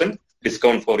 20%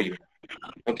 discount for you.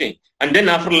 Okay, and then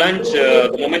after lunch,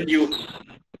 the moment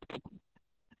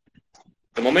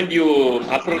you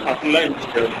after lunch,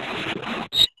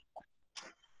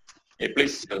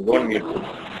 please go on mute.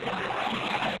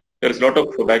 There is a lot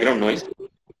of background noise.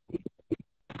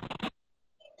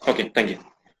 Okay, thank you.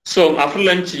 So after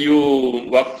lunch, you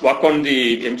walk on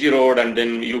the MG Road, and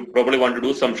then you probably want to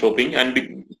do some shopping.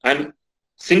 And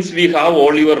since we have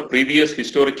all your previous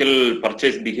historical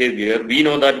purchase behavior, we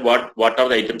know that what are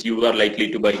the items you are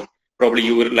likely to buy. Probably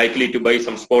you are likely to buy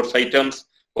some sports items,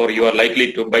 or you are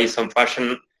likely to buy some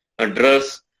fashion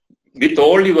dress. With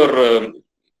all your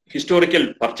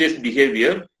historical purchase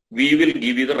behavior, we will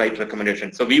give you the right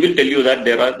recommendation. So we will tell you that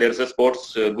there's a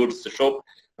sports goods shop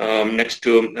next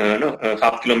to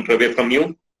half kilometer away from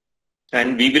you,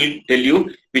 and we will tell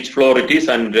you which floor it is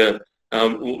and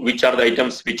which are the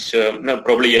items which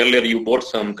probably earlier you bought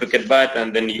some cricket bat,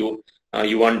 and then you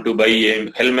want to buy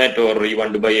a helmet or you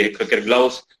want to buy a cricket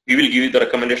gloves. We will give you the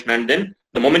recommendation, and then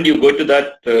the moment you go to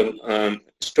that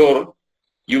store,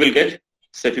 you will get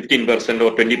say 15%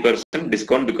 or 20%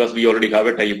 discount because we already have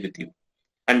a tie-up with you.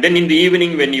 And then in the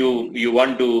evening when you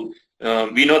want to,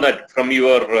 we know that from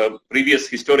your previous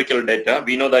historical data,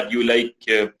 we know that you like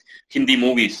Hindi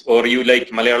movies or you like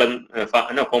Malayalam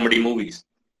comedy movies.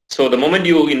 So the moment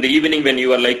in the evening when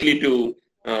you are likely to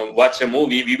watch a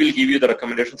movie, we will give you the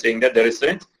recommendation saying that there is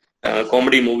a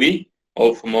comedy movie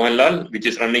of Mohanlal which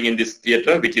is running in this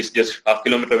theater, which is just half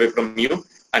kilometer away from you.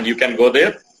 and you can go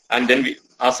there, and then we,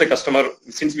 as a customer,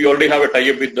 since we already have a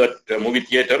tie-up with that movie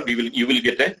theater, you will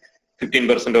get a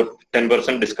 15% or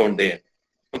 10% discount there.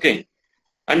 Okay.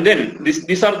 And then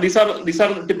these are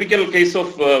typical case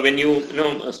of when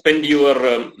you spend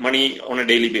your money on a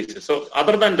daily basis. So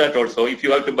other than that also, if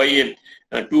you have to buy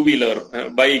a two-wheeler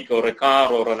bike or a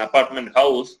car or an apartment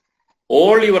house,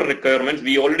 all your requirements,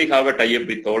 we already have a tie-up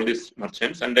with all these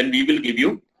merchants, and then we will give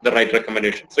you the right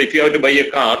recommendation. So if you have to buy a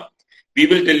car, we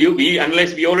will tell you, we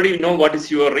already know what is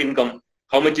your income,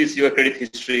 how much is your credit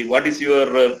history, what is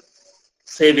your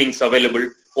savings available,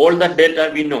 all that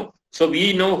data we know. So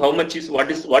we know how much is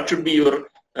what should be your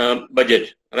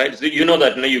budget, right? So you know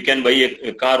that you can buy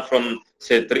a car from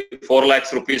say 4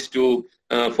 lakhs rupees to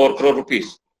 4 crore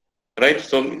rupees, right?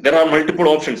 So there are multiple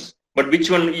options, but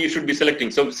which one you should be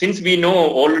selecting? So since we know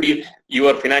already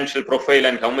your financial profile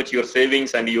and how much your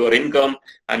savings and your income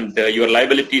and your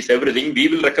liabilities, everything, we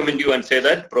will recommend you and say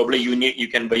that probably you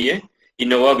can buy a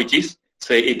Innova which is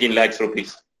say 18 lakhs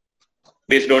rupees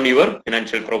based on your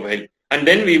financial profile. And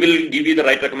then we will give you the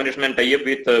right recommendation and tie up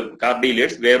with car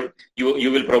dealers where you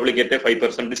will probably get a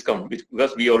 5% discount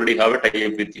because we already have a tie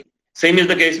up with you. Same is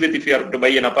the case with if you are to buy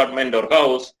an apartment or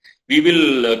house, we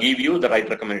will give you the right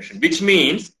recommendation, which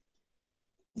means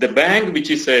the bank, which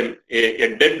is a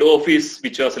dead office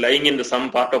which was lying in some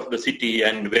part of the city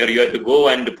and where you have to go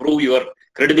and prove your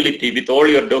credibility with all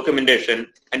your documentation,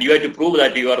 and you have to prove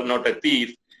that you are not a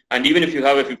thief, and even if you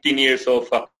have a 15 years of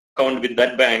account with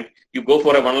that bank, you go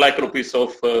for a 1 lakh rupees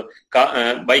of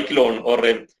bike loan or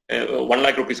a 1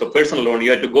 lakh rupees of personal loan,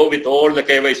 you have to go with all the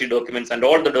KYC documents and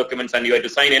all the documents, and you have to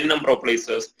sign n number of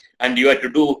places, and you have to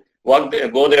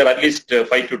go there at least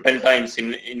 5 to 10 times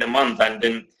in a month, and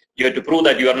then you have to prove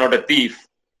that you are not a thief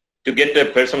to get a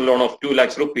personal loan of 2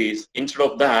 lakhs rupees. Instead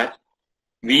of that,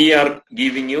 we are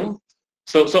giving you.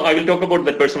 So I will talk about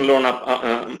the personal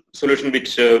loan solution,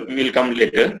 which will come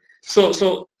later.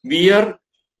 So we are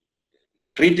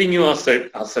treating you as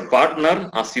a partner,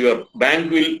 as your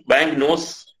bank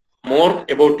knows more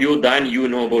about you than you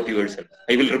know about yourself.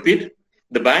 I will repeat,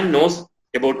 the bank knows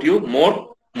about you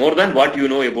more than what you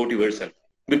know about yourself,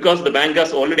 because the bank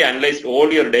has already analyzed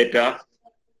all your data,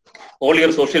 all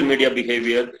your social media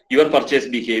behavior, your purchase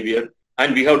behavior,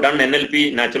 and we have done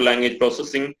NLP, natural language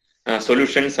processing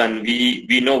solutions, and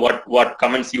we know what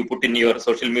comments you put in your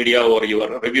social media or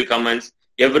your review comments,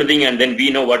 everything, and then we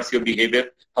know what's your behavior,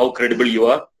 how credible you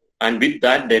are, and with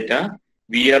that data,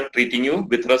 we are treating you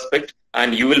with respect,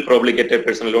 and you will probably get a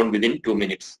personal loan within 2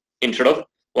 minutes instead of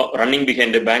running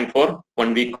behind a bank for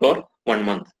 1 week or 1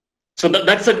 month. So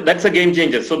that's a game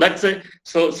changer. So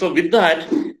with that,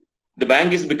 the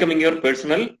bank is becoming your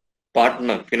personal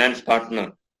partner, finance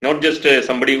partner, not just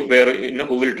somebody where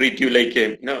who will treat you like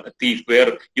a thief,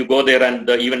 where you go there and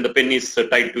even the pen is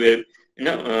tied to a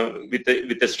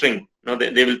with a string.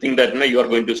 They will think that you are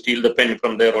going to steal the pen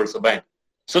from there also bank.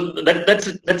 So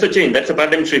that's a change. That's a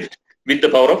paradigm shift with the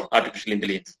power of artificial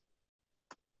intelligence.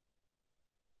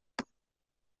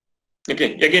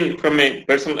 Okay, again from a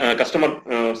personal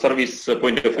customer service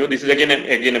point of view, this is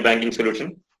again a banking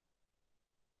solution.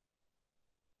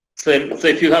 So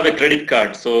if you have a credit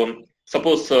card, so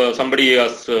suppose somebody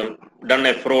has done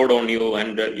a fraud on you,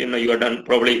 and you have done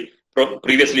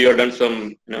previously you have done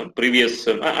some previous.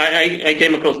 I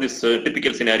came across this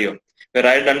typical scenario where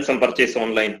I had done some purchase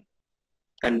online,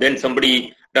 and then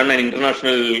somebody done an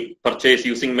international purchase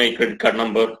using my credit card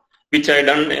number, which I had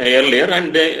done earlier,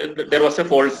 and there was a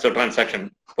false transaction,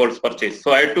 false purchase.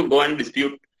 So I had to go and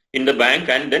dispute in the bank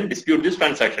and then dispute this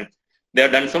transaction. They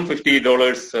had done some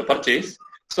 $50 purchase.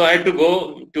 So I had to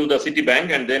go to the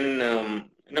Citibank and then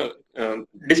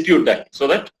dispute that, so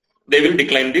that they will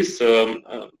decline this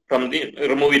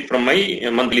remove it from my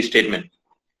monthly statement.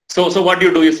 So what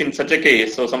you do is, in such a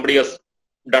case, so somebody has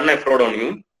done a fraud on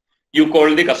you, you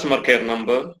call the customer care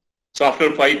number. So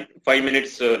after five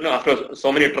minutes, after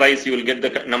so many tries, you will get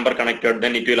the number connected.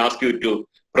 Then it will ask you to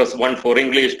press 1 for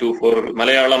English, 2 for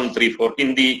Malayalam, 3 for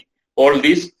Hindi. All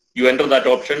these, you enter that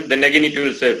option. Then again it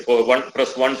will say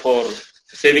press 1 for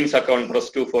savings account, press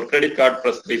 2 for credit card,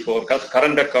 press 3 for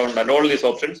current account, and all these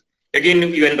options. Again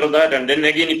you enter that, and then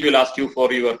again it will ask you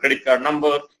for your credit card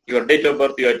number, your date of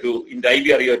birth. You have to, in the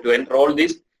IVR, you have to enter all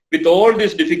this. With all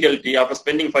this difficulty, after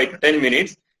spending 5 to 10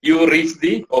 minutes, you reach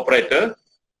the operator,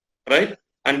 right?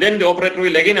 And then the operator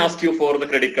will again ask you for the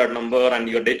credit card number and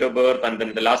your date of birth, and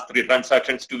then the last 3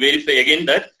 transactions to verify again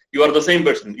that you are the same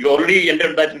person. You already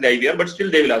entered that in the IVR, but still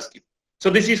they will ask you. So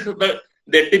this is the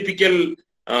typical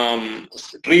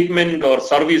treatment or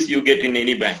service you get in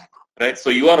any bank, right? So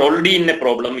you are already in a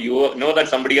problem. You know that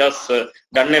somebody has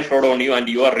done a fraud on you, and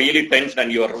you are really tensed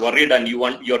and you are worried, and you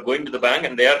are going to the bank,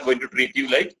 and they are going to treat you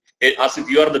like as if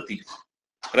you are the thief,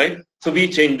 right? So we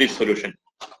change this solution.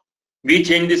 We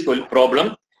change this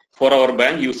problem for our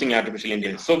bank using artificial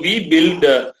intelligence. So we build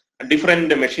different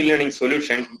machine learning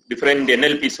solutions, different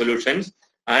NLP solutions,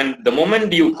 and the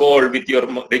moment you call with your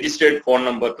registered phone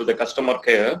number to the customer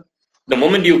care, the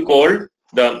moment you call,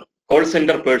 the call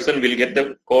center person will get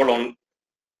the call on,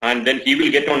 and then he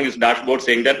will get on his dashboard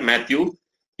saying that Mathew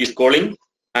is calling,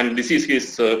 and this is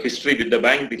his history with the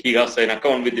bank. He has an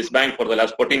account with this bank for the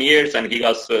last 14 years, and he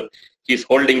has he's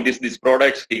holding these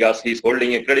products. He's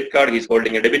holding a credit card, he's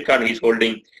holding a debit card, he's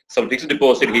holding some fixed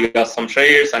deposit, he has some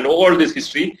shares, and all this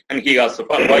history, and he has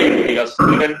wife, he has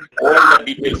children. All the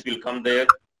details will come there,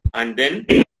 and then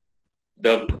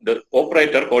the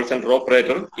operator, call center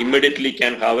operator, immediately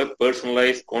can have a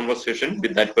personalized conversation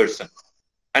with that person,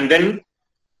 and then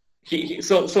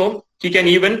so he can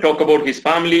even talk about his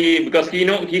family, because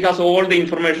he has all the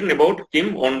information about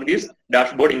him on his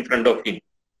dashboard in front of him.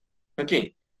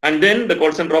 Okay, and then the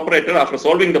call center operator, after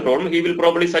solving the problem, he will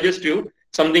probably suggest you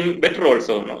something better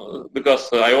also, because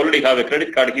I already have a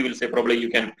credit card. He will say probably you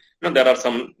can, there are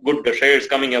some good shares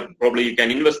coming up, probably you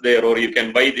can invest there, or you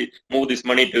can move this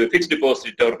money to a fixed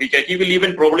deposit, or he will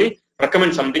even probably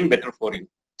recommend something better for you.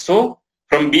 So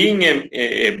from being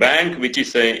a bank which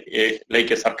is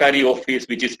like a Sarkari office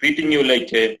which is treating you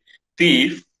like a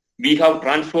thief, we have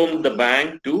transformed the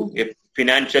bank to a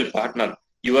financial partner,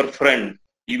 your friend,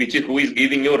 who is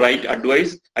giving you right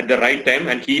advice at the right time,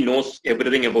 and he knows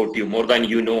everything about you more than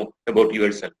you know about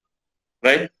yourself,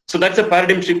 right? So that's a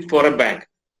paradigm shift for a bank.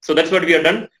 So that's what we have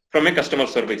done from a customer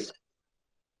service.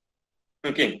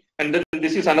 Okay, and then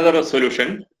this is another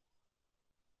solution.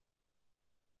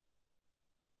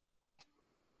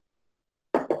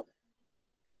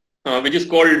 Which is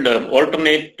called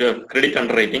alternate credit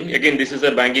underwriting. Again, this is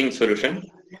a banking solution.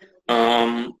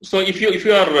 So if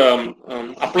you are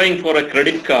applying for a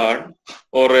credit card,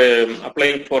 or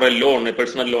applying for a loan, a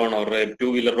personal loan, or a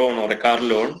two-wheeler loan, or a car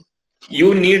loan,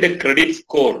 you need a credit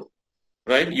score,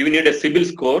 right? You need a CIBIL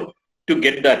score to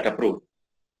get that approved.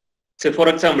 Say, for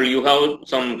example, you have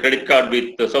some credit card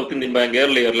with South Indian Bank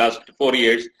earlier, last 4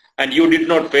 years, and you did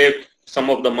not pay some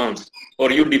of the months,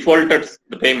 or you defaulted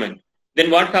the payment. Then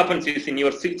what happens is in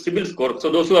your CIBIL score. So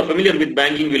those who are familiar with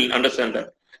banking will understand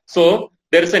that. So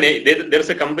there's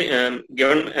a company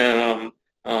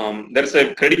there's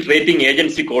a credit rating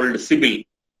agency called CIBIL.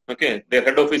 Okay, their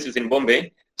head office is in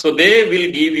Bombay. So they will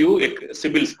give you a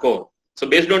CIBIL score. So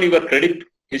based on your credit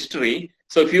history,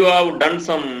 so if you have done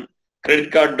some credit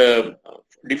card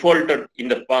defaulted in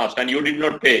the past and you did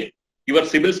not pay, your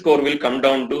CIBIL score will come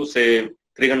down to say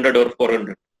 300 or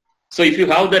 400. So if you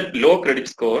have that low credit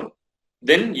score,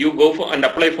 then you go for and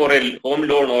apply for a home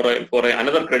loan or for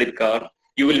another credit card,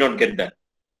 you will not get that.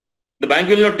 The bank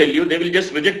will not tell you. They will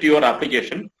just reject your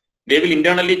application. They will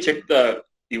internally check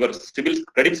your CIBIL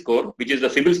credit score, which is the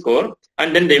CIBIL score,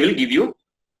 and then they will give you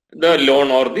the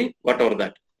loan or the whatever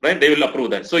that, right? They will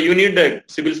approve that. So you need a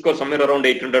CIBIL score somewhere around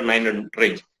 800, 900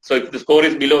 range. So if the score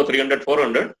is below 300,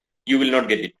 400, you will not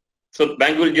get it. So the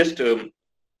bank will just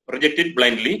reject it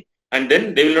blindly, and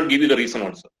then they will not give you the reason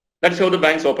also. That's how the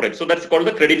banks operate. So that's called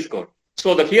the credit score.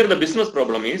 So here the business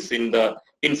problem is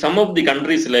in some of the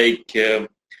countries like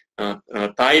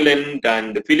Thailand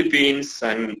and the Philippines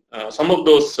and some of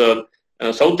those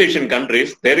South Asian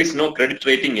countries, there is no credit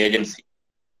rating agency,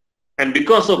 and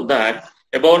because of that,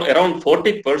 around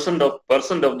 40%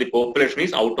 of the population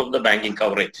is out of the banking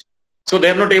coverage. So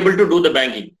they are not able to do the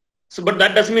banking. So, but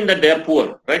that doesn't mean that they are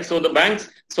poor, right? So the banks,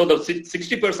 so the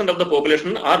 60% of the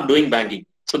population are doing banking.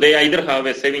 So they either have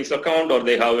a savings account, or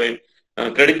they have a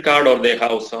credit card, or they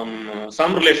have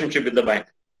some relationship with the bank,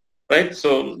 right?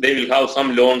 So they will have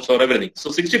some loans or everything. So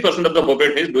 60% of the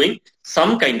population is doing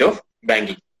some kind of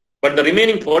banking, but the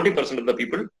remaining 40% of the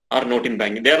people are not in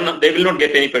banking. They will not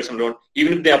get any personal loan.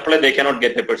 Even if they apply, they cannot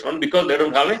get a personal loan because they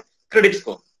don't have a credit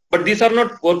score. But these are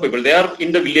not poor people. They are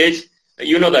in the village.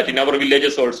 You know that in our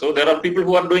villages also, there are people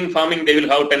who are doing farming. They will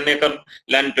have 10-acre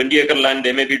land, 20-acre land.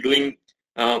 They may be doing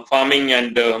farming,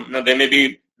 and they may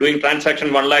be doing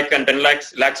transaction 1 lakh and 10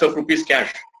 lakhs of rupees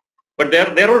cash. But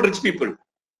they're all rich people.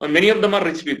 Many of them are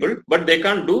rich people, but they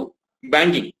can't do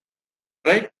banking,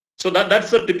 right? So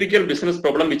that's a typical business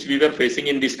problem which we were facing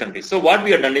in these countries. So what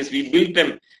we have done is we built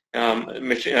a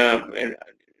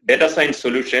data science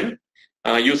solution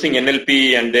using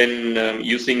NLP and then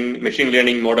using machine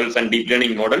learning models and deep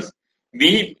learning models.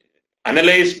 We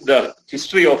analyzed the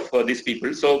history of these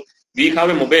people. So we have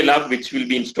a mobile app which will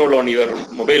be installed on your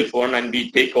mobile phone, and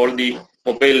we take all the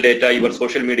mobile data, your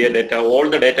social media data, all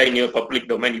the data in your public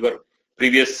domain, your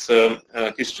previous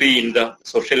history in the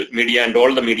social media and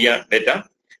all the media data.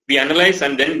 We analyze,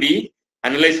 and then we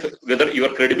analyze whether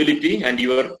your credibility and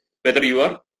whether you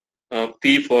are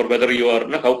thief or whether you are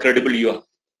how credible you are.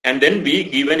 And then we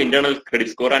give an internal credit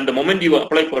score. And the moment you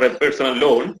apply for a personal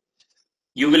loan,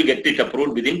 you will get it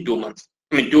approved within 2 months.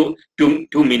 I mean,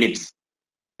 two minutes.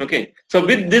 Okay. So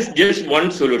with this just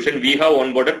one solution, we have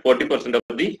onboarded 40%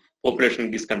 of the population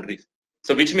in these countries.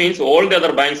 So which means all the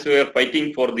other banks were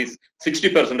fighting for this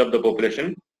 60% of the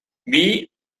population. We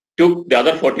took the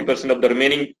other 40% of the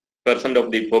remaining percent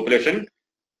of the population.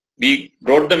 We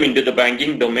brought them into the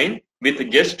banking domain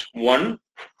with just one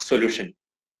solution,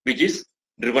 which is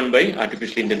driven by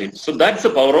artificial intelligence. So that's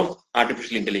the power of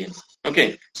artificial intelligence.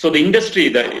 Okay. So the industry,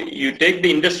 you take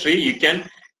the industry, you can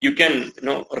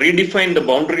redefine the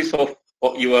boundaries of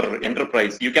your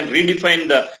enterprise. You can redefine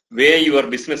the way your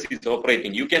business is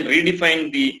operating. You can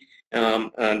redefine the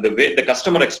way the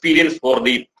customer experience for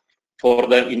the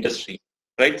industry,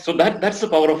 right? So that's the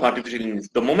power of artificial intelligence.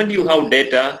 The moment you have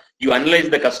data, you analyze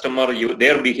the customer,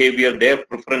 their behavior, their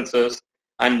preferences,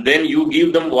 and then you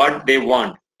give them what they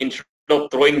want instead of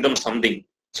throwing them something.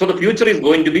 So the future is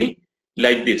going to be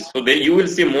like this. So you will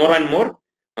see more and more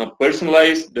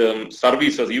personalized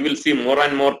services. You will see more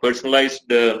and more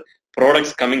personalized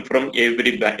products coming from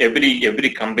every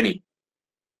company.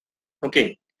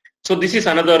 Okay, so this is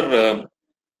another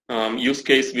use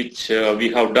case which we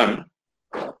have done.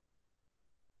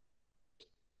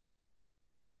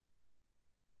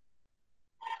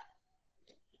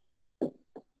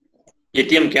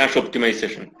 ATM cash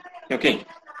optimization. Okay,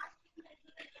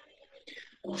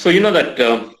 so you know that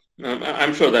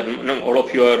I'm sure that all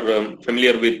of you are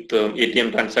familiar with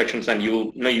ATM transactions, and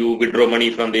you withdraw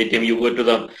money from the ATM. You go to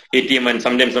the ATM, and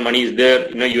sometimes the money is there.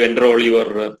 You enter all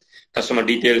your customer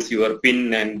details, your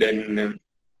PIN, and then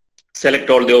select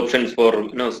all the options for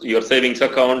your savings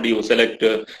account. You select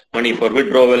money for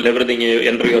withdrawal, everything. You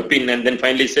enter your PIN, and then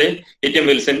finally say ATM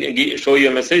will show you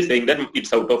a message saying that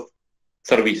it's out of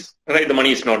service. Right, the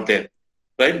money is not there.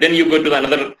 Right, then you go to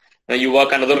another. You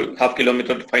walk another half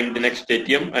kilometer to find the next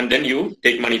ATM, and then you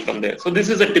take money from there. So this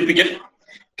is a typical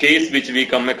case which we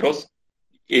come across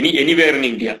anywhere in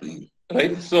India,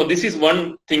 right? So this is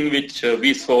one thing which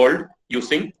we solved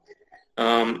using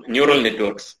neural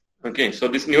networks. Okay, so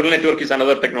this neural network is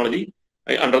another technology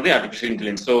under the artificial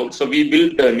intelligence. So we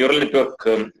built a neural network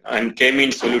and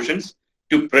K-means solutions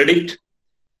to predict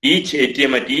each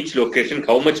ATM at each location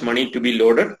how much money to be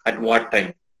loaded at what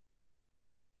time.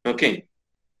 Okay.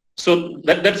 So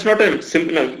that's not a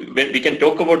simple. We can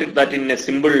talk about it that in a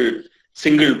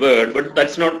single word, but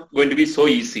that's not going to be so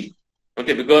easy.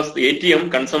 Okay, because the ATM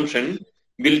consumption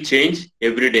will change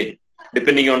every day,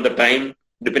 depending on the time,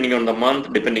 depending on the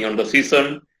month, depending on the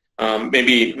season.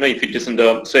 Maybe if it is in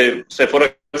the say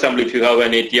for example, if you have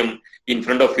an ATM in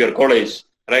front of your college,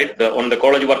 right? On the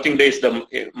college working days, the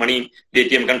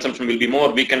ATM consumption will be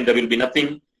more. Weekend there will be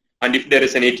nothing. And if there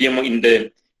is an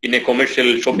ATM in a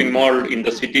commercial shopping mall in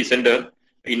the city center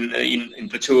in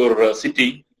Trichure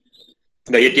city,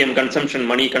 the ATM consumption,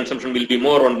 money consumption will be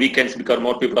more on weekends because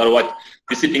more people are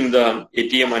visiting the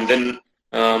ATM, and then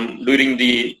during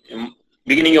the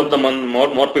beginning of the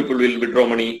month, more people will withdraw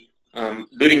money.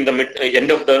 During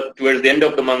the towards the end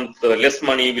of the month, less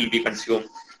money will be consumed,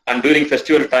 and during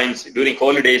festival times, during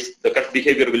holidays, the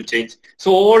behavior will change.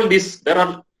 So all this, there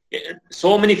are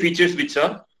so many features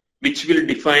which will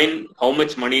define how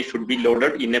much money should be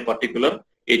loaded in a particular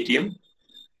ATM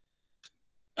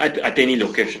at any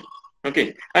location.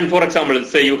 Okay, and for example,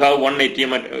 say you have one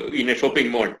ATM in a shopping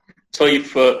mall. So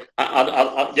if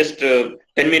just 10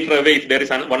 meters away, if there is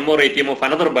one more ATM of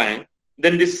another bank,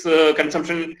 then this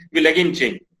consumption will again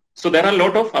change. So there are a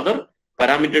lot of other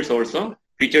parameters also,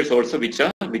 features also,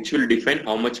 which will define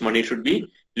how much money should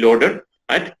be loaded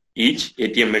at each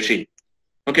ATM machine.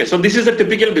 Okay, so this is a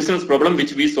typical business problem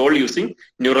which we solve using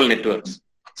neural networks.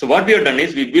 So what we have done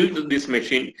is we built this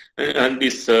machine and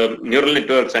these neural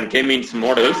networks and K-means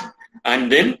models,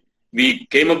 and then we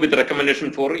came up with a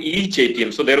recommendation for each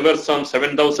ATM. So there were some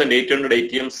 7,800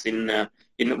 ATMs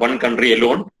in one country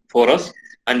alone for us,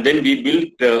 and then we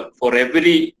built for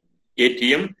every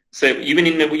ATM. So even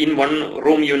in one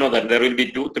room, you know that there will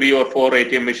be 2, 3, or 4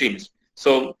 ATM machines.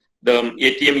 So the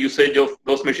ATM usage of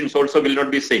those machines also will not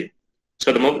be same.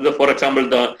 So for example,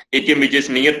 the ATM which is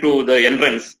near to the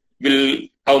entrance will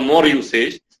have more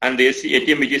usage, and the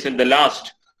ATM which is in the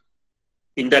last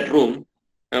in that room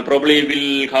probably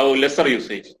will have lesser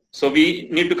usage. So we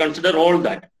need to consider all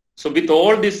that. So with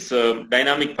all these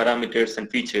dynamic parameters and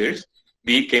features,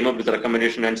 we came up with a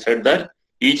recommendation and said that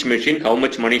each machine, how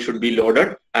much money should be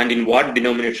loaded and in what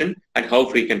denomination and how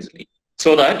frequently.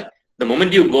 So that the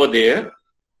moment you go there,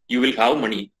 you will have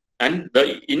money and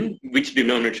in which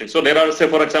denomination. So there are, say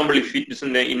for example, if it is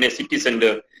in a city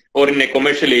center or in a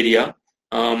commercial area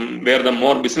where the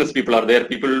more business people are there,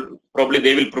 people probably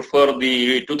they will prefer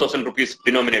the 2000 rupees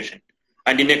denomination.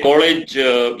 And in a college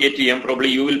ATM, probably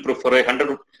you will prefer a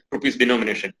 100 rupees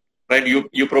denomination, right?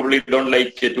 You probably don't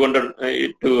like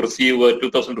 200 to receive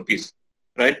 2000 rupees,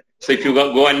 right? So if you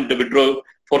go and withdraw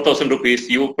 4000 rupees,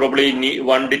 you probably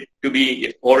want it to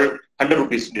be all 100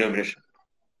 rupees denomination,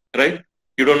 right?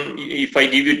 You don't. If I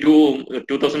give you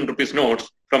 2000 rupees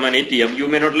notes from an ATM, you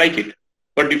may not like it.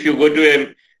 But if you go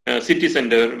to a city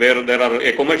center where there are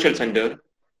a commercial center,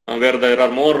 where there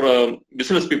are more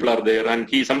business people are there, and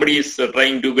somebody is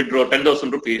trying to withdraw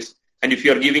 10,000 rupees, and if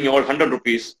you are giving all 100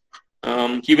 rupees,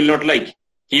 he will not like.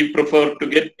 He prefer to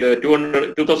get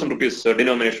 2,000 rupees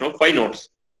denomination of 5 notes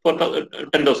for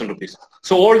 10,000 rupees.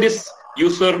 So all this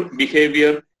user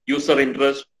behavior, user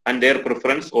interest, and their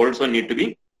preference also need to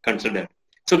be considered.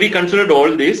 So we considered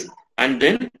all this and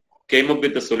then came up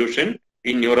with a solution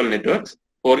in neural networks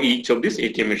for each of this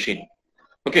ATM machine.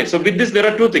 Okay, so with this there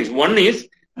are two things. One is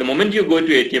the moment you go to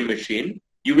ATM machine,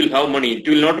 you will have money. It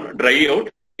will not dry out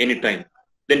anytime.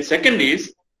 Then second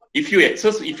is if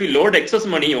you load excess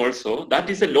money also, that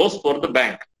is a loss for the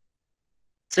bank.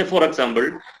 Say for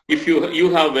example, if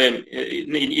you have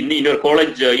in your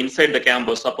college inside the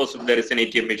campus, suppose there is an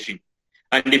ATM machine,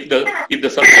 and if the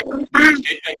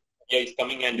state is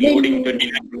coming and loading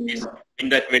 20 lakh rupees in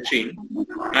that machine,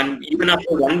 and even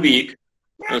after 1 week,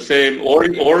 say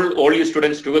all your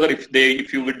students together,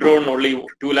 if you withdraw only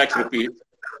 2 lakhs rupees,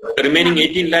 the remaining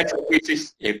 18 lakhs rupees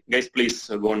is, guys please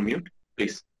go on mute,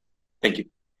 please. Thank you.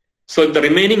 So the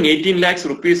remaining 18 lakhs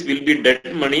rupees will be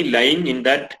dead money lying in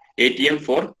that ATM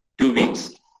for 2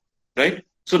 weeks, right?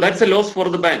 So that's a loss for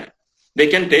the bank. They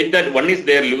can take that. One is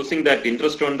they are losing that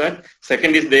interest on that.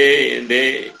 Second is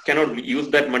they cannot use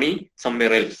that money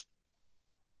somewhere else,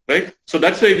 right? So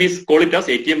that's why we call it as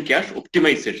ATM cash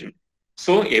optimization.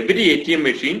 So every ATM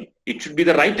machine, it should be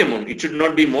the right amount. It should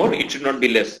not be more. It should not be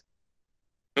less.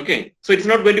 Okay. So it's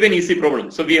not going to be an easy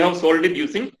problem. So we have solved it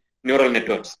using neural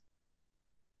networks.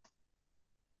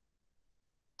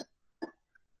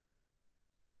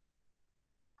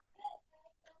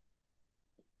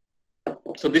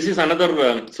 So this is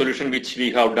another solution which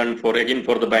we have done for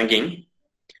the banking,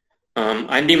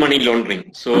 anti-money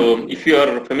laundering. So if you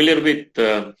are familiar with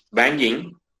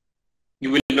banking,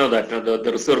 you will know that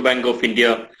the Reserve Bank of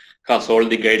India has all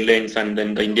the guidelines, and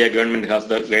then the India government has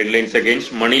the guidelines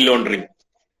against money laundering.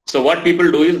 So what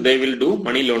people do is they will do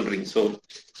money laundering. So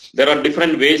there are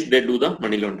different ways they do the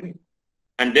money laundering.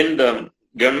 And then the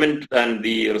government and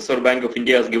the Reserve Bank of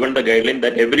India has given the guideline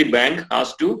that every bank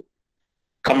has to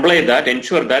comply that,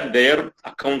 ensure that their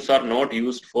accounts are not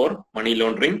used for money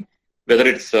laundering, whether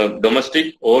it's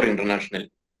domestic or international,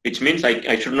 which means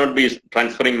I should not be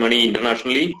transferring money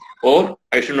internationally, or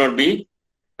I should not be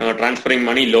transferring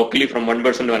money locally from one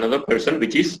person to another person,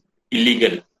 which is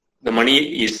illegal. The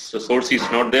money source is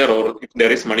not there, or if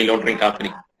there is money laundering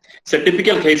happening. So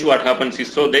typical case what happens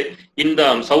is, so in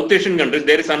the South Asian countries,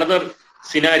 there is another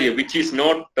scenario which is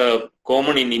not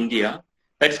common in India.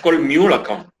 That's called mule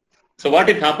account. So what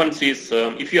it happens is,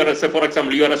 if you are, say for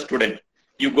example, you are a student,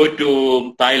 you go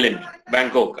to Thailand,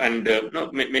 Bangkok, and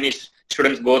many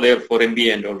students go there for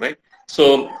MBA and all, right?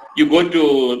 So you go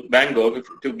to Bangkok,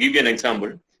 to give you an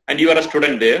example, and you are a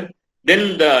student there.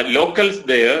 Then the locals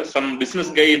there, some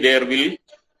business guy there will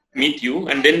meet you,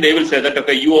 and then they will say that,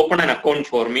 okay, you open an account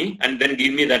for me, and then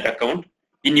give me that account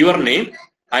in your name.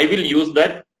 I will use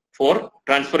that for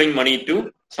transferring money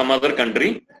to some other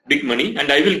country, big money,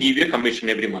 and I will give you a commission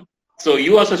every month. So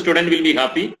you as a student will be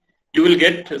happy. You will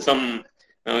get some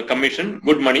commission,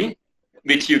 good money,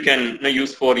 which you can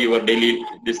use for your daily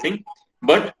this thing.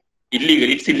 But illegal,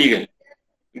 it's illegal.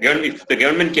 If the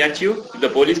government catch you, if the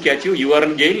police catch you, you are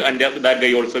in jail, and that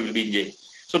guy also will be in jail.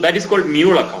 So that is called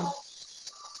mule account.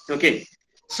 Okay.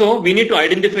 So we need to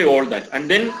identify all that, and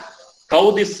then how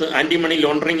this anti-money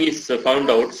laundering is found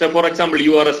out. Say for example,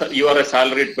 you are a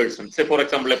salaried person. Say for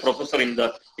example, a professor in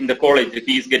the college, if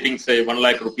he is getting say 1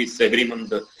 lakh rupees every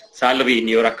month salary in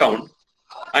your account,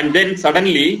 and then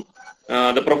suddenly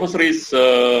the professor is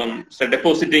say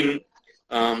depositing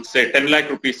say 10 lakh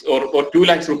rupees or 2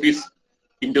 lakhs rupees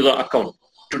into the account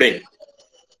today,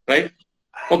 right?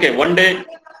 Okay, one day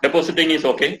depositing is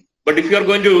okay, but if you are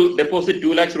going to deposit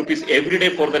 2 lakhs rupees every day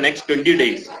for the next 20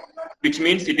 days, which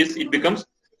means it becomes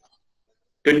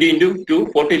 20 into 2,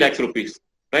 40 lakhs rupees.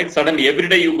 right? Suddenly, every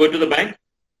day you go to the bank,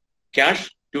 cash,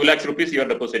 2 lakhs rupees you are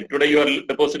depositing. Today you are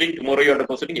depositing, tomorrow you are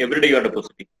depositing, every day you are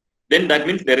depositing. Then that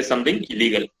means there is something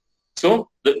illegal. So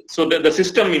the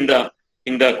system in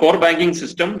the core banking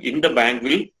system in the bank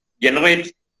will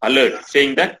generate alert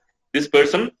saying that this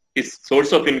person, his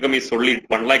source of income is only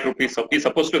 1 lakh rupees. So he's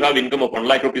supposed to have income of 1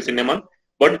 lakh rupees in a month,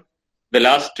 but the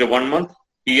last 1 month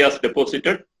he has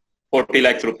deposited 40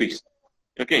 lakhs rupees.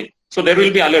 Okay, so there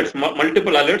will be alerts,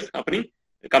 multiple alerts happening,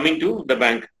 coming to the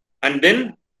bank. And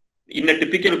then in a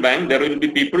typical bank, there will be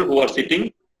people who are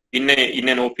sitting in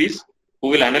an office who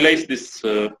will analyze this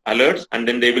alerts, and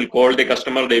then they will call the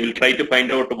customer. They will try to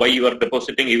find out why you are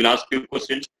depositing. He will ask you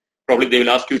questions. Probably they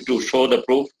will ask you to show the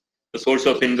proof, the source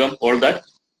of income, all that.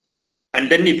 And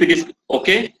then if it is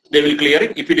okay, they will clear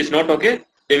it. If it is not okay,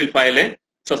 they will file a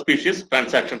suspicious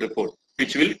transaction report,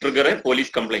 which will trigger a police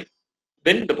complaint.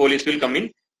 Then the police will come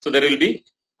in. So there will be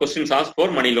questions asked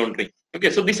for money laundering. Okay,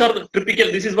 so these are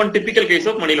typical. This is one typical case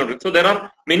of money laundering. So there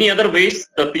are many other ways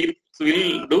the thieves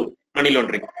will do money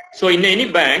laundering. So in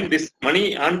any bank, this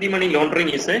anti-money laundering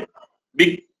is a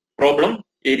big problem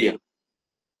area.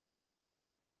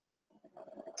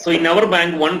 So in our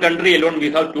bank, one country alone,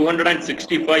 we have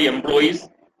 265 employees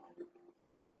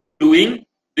doing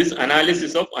this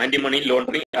analysis of anti-money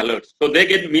laundering alerts. So they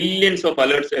get millions of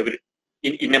alerts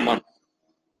in a month.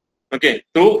 Okay,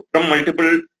 so from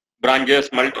multiple branches,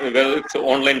 whether it's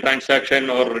online transaction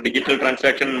or digital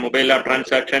transaction, mobile app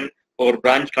transaction or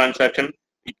branch transaction,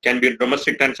 it can be a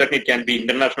domestic transaction, it can be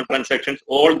international transactions,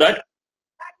 all that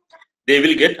they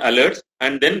will get alerts.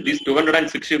 And then these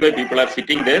 265 people are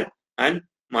sitting there and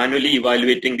manually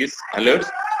evaluating these alerts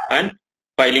and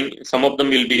filing. Some of them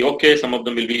will be okay, some of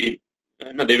them will be,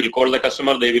 they will call the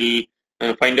customer, they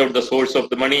will find out the source of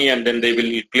the money, and then they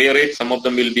will clear it. Some of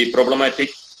them will be problematic,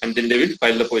 and then they will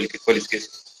file the police case.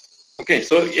 Okay,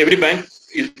 so every bank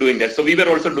is doing that. So we were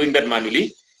also doing that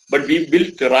manually, but we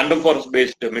built random forest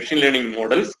based machine learning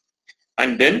models,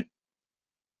 and then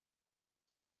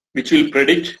which will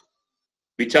predict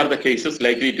which are the cases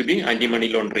likely to be anti-money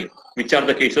laundering, which are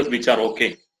the cases which are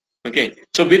okay. Okay,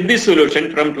 so with this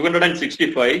solution from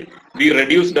 265, we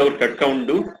reduced our cut count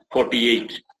to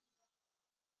 48.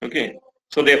 Okay,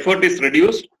 so the effort is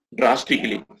reduced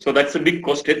drastically. So that's a big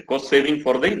cost saving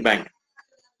for the bank.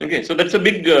 Okay, so that's a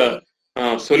big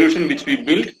solution which we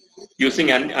built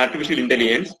using artificial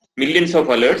intelligence. Millions of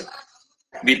alerts.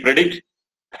 We predict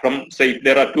from, say, if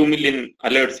there are 2 million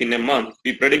alerts in a month,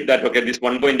 we predict that, okay, this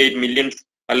 1.8 million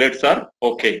alerts are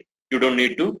okay. You don't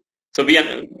need to. So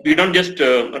we don't just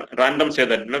random say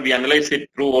that. No, we analyze it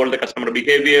through all the customer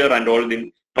behavior and all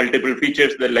the multiple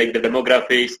features that, like the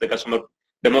demographics, the customer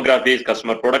demographics,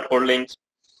 customer product holdings,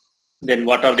 then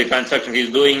what are the transactions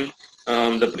he's doing,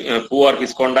 who are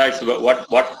his contacts, what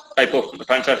type of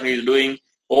transaction he's doing.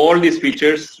 All these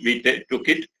features we took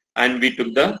it, and we took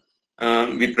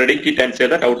we predict it and say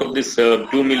that out of this 2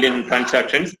 million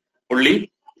transactions, only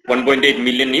 1.8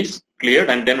 million is cleared,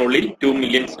 and then only 2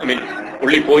 million,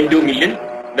 only 0.2 million,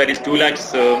 that is 2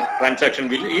 lakhs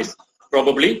transaction is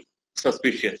probably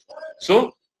suspicious.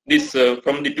 So this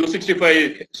from the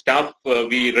 265 staff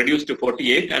we reduced to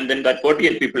 48, and then that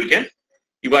 48 people can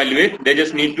evaluate. They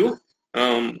just need to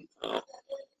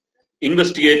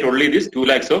investigate only this 2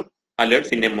 lakhs of alerts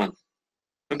in a month.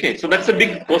 Okay, so that's a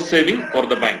big cost saving for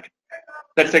the bank.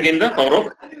 That's again the power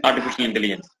of artificial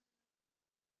intelligence.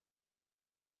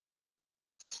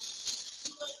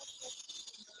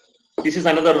 This is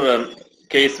another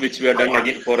case which we have done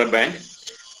again for a bank.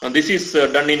 This is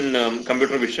done in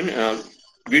computer vision,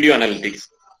 video analytics.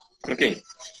 Okay,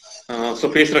 so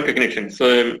face recognition.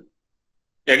 So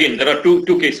again, there are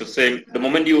two cases. Say the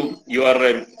moment you are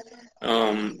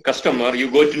a customer,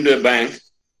 you go into a bank.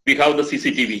 We have the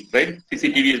CCTV, right?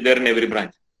 CCTV is there in every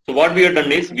branch. So what we have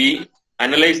done is we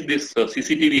analyze this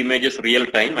CCTV images real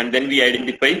time, and then we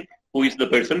identify who is the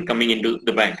person coming into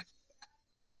the bank.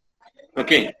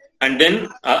 Okay, and then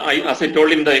as I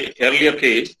told in the earlier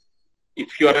case,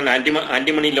 if you are an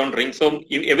anti-money laundering, so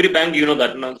every bank, you know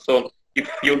that. So if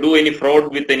you do any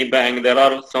fraud with any bank, there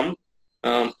are some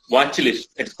watch list.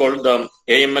 It's called the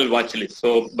AML watch list.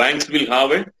 So banks will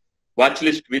have a watch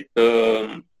list with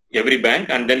every bank,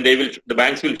 and then the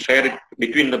banks will share it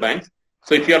between the banks.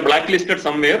 So if you are blacklisted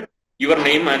somewhere, your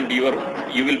name and you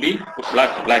will be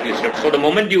blacklisted. So the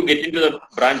moment you get into the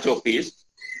branch office,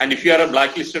 and if you are a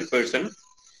blacklisted person,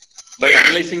 by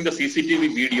analyzing the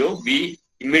CCTV video, we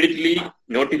immediately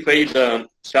notify the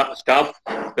staff,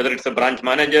 whether it's a branch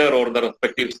manager or the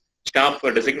respective staff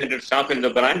or designated staff in the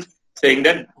branch, saying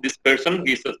that this person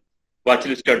is a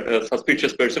watchlisted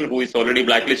suspicious person who is already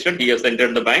blacklisted. He has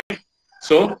entered the bank.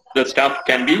 So the staff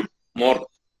can be more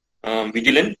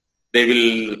vigilant. They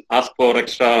will ask for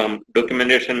extra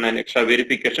documentation and extra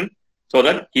verification so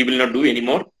that he will not do any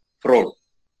more fraud.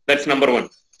 That's number one.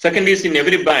 Second is, in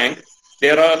every bank,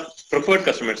 there are preferred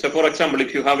customers. So for example,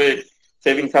 if you have a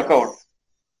savings account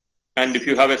and if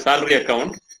you have a salary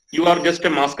account, you are just a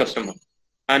mass customer.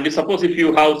 And suppose if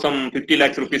you have some 50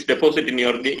 lakhs rupees deposit in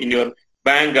your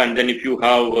bank, and then if you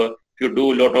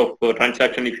do a lot of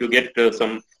transaction, if you get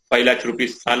some 5 lakhs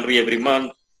rupees salary every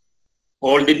month,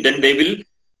 then they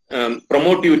will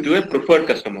promote you to a preferred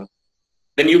customer.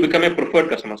 Then you become a preferred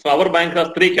customer. So our bank has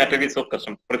three categories of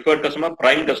customer: preferred customer,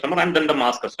 prime customer, and then the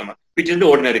mass customer, which is the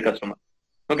ordinary customer.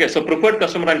 Okay, so preferred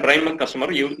customer and prime customer,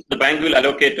 the bank will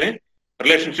allocate a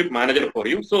relationship manager for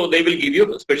you. So they will give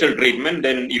you special treatment.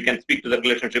 Then you can speak to the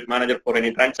relationship manager for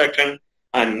any transaction,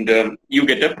 and you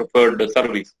get a preferred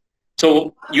service.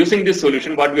 So using this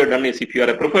solution, what we have done is, if you are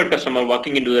a preferred customer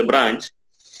walking into the branch,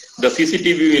 the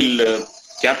CCTV will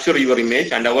capture your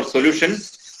image, and our solution,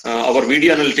 our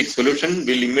video analytics solution,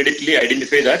 will immediately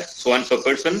identify that so-and-so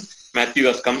person, Matthew,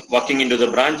 has come walking into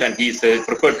the branch and he is a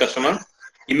preferred customer.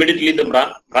 Immediately the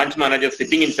branch manager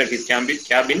sitting inside his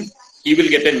cabin, he will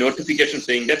get a notification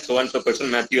saying that so-and-so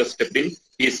person, Matthew, has stepped in.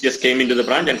 He just came into the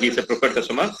branch and he is a preferred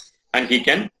customer, and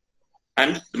the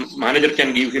manager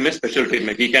can give him a special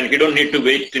treatment. He don't need to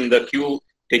wait in the queue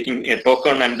taking a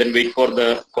token and then wait for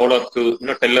the caller to,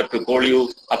 teller to call you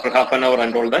after half an hour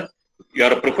and all that. You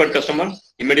are a preferred customer.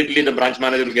 Immediately the branch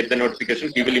manager will get the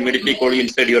notification. He will immediately call you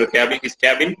inside his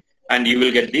cabin, and you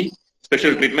will get the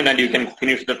special treatment, and you can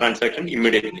finish the transaction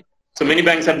immediately. So many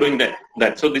banks are doing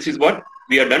that. So this is what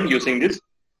we are done using this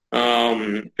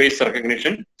face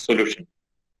recognition solution.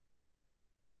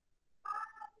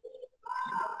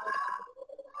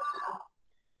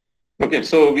 Okay,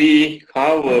 so we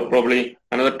have probably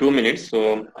another 2 minutes,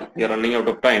 so we are running out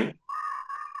of time.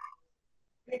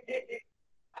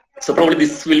 So probably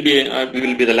this will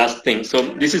be the last thing. So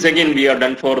this is again we are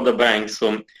done for the banks.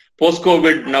 So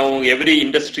post-COVID, now every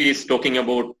industry is talking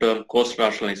about cost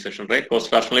rationalization, right?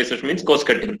 Cost rationalization means cost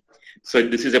cutting. So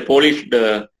this is a polished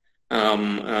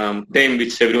term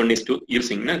which everyone is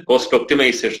using, cost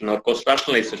optimization or cost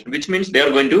rationalization, which means they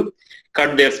are going to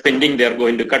cut their spending, they are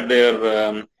going to cut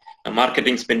their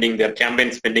marketing spending, their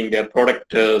campaign spending, their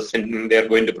product spending. They are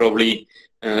going to probably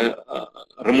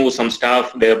remove some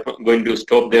staff. They are going to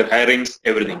stop their hirings,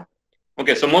 everything.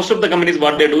 Okay, so most of the companies,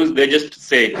 what they do is they just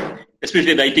say,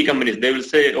 especially the IT companies, they will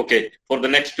say, okay, for the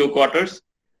next 2 quarters,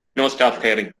 no staff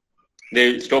hiring.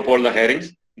 They will stop all the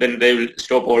hirings. Then they will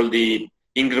stop all the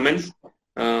increments.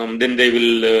 Then they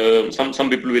will, some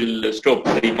people will stop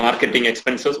the marketing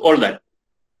expenses, all that,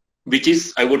 which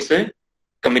is, I would say,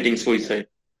 committing suicide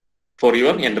for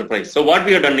your enterprise. So what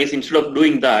we have done is, instead of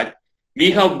doing that,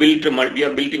 we are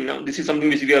building now, this is something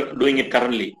which we are doing it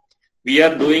currently. We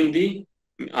are doing the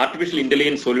artificial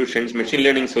intelligence solutions, machine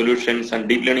learning solutions, and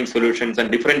deep learning solutions,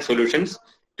 and different solutions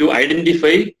to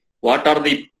identify what are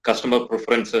the customer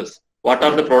preferences, what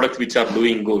are the products which are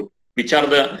doing good, which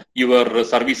are your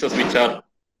services which are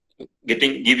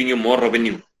giving you more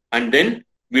revenue, and then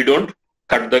we don't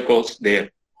cut the cost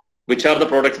there. Which are the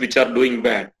products which are doing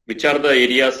bad? Which are the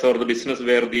areas or the business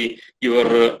where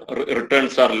your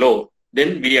returns are low?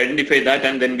 Then we identify that,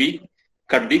 and then we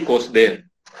cut the cost there.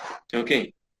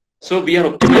 Okay. So we are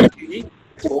optimizing the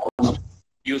cost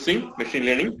using machine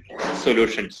learning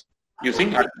solutions,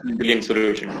 using artificial intelligence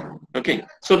solutions. Okay.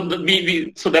 So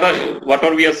so there are, what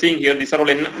are we are seeing here? These are all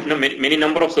many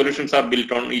number of solutions are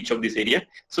built on each of this area.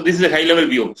 So this is a high level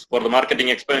view for the marketing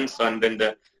expense, and then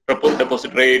the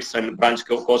deposit rates and branch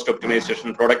cost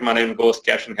optimization, product management cost,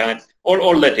 cash in hand,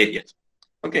 all that areas.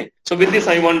 Okay. So with this,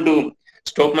 I want to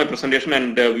stop my presentation,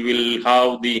 and we will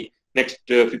have the next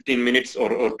 15 minutes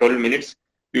or 12 minutes.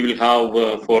 We will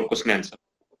have for question answer.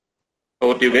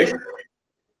 Over to you guys.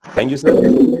 Thank you,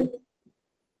 sir.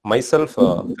 Myself,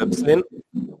 Febslin.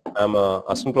 I'm an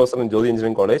assistant professor in Jyothi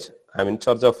Engineering College. I'm in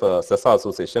charge of CESA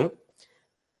Association.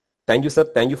 Thank you, sir.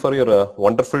 Thank you for your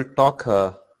wonderful talk.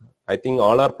 I think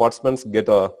all our participants get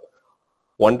a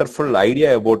wonderful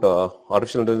idea about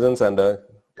artificial intelligence, and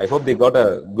I hope they got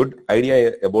a good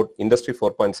idea about Industry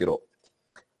 4.0.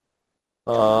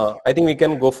 I think we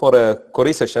can go for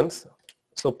query sessions.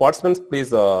 So participants,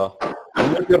 please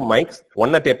unmute your mics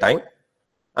one at a time,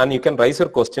 and you can raise your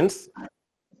questions.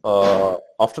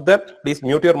 After that, please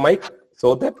mute your mic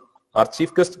so that our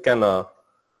chief guest can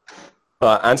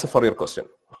answer for your question.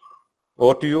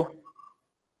 Over to you.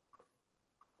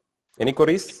 Any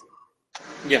queries?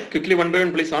 Yeah, quickly one by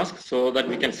one, please ask so that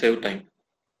we can save time.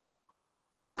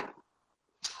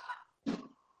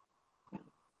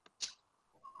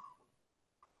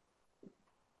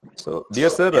 So, dear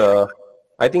sir,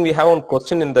 I think we have one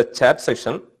question in the chat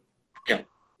section. Yeah.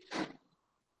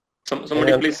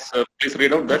 Somebody please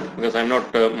read out that, because I'm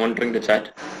not monitoring the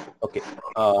chat. Okay.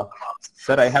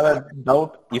 Sir, I have a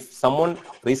doubt. If someone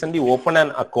recently opened an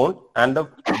account and the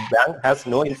bank has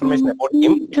no information about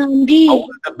him, how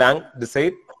will the bank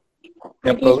decide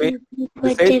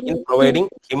in providing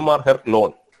him or her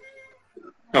loan?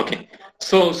 Okay.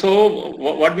 So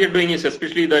what we are doing is,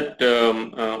 especially that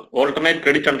alternate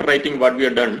credit underwriting, what we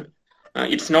have done,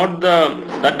 it's not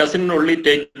that doesn't only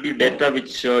take the data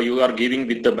which you are giving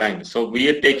with the bank. So we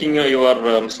are taking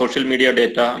your social media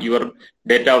data, your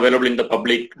data available in the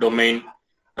public domain,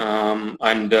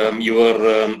 and your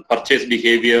purchase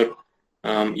behavior.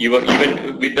 Even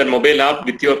with the mobile app,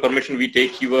 with your permission, we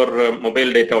take your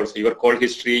mobile data also, your call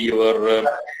history, your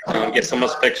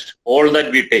SMS text, all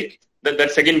that we take.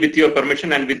 That's again with your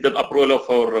permission and with the approval of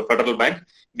our federal bank.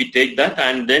 We take that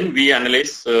and then we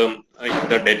analyze the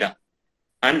data,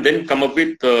 and then come up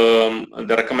with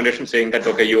the recommendation saying that,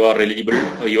 okay, you are eligible,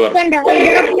 you are...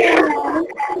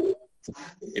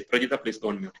 Prajita, please go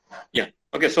on mute. Yeah.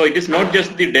 Okay, so it is not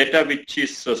just the data which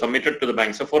is submitted to the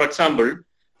bank. So for example,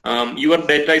 your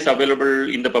data is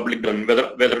available in the public domain,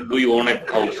 whether do you own a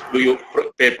house, do you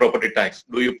pay property tax,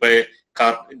 do you pay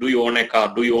car, do you own a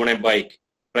car, do you own a bike,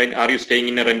 right? Are you staying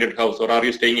in a rented house or are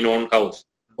you staying in your own house?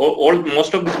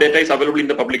 Most of this data is available in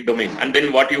the public domain. And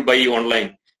then what you buy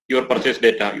online, your purchase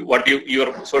data,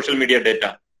 your social media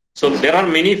data. So there are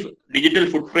many digital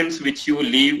footprints which you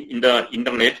leave in the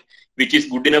internet, which is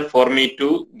good enough for me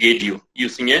to gauge you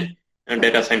using a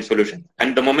data science solution.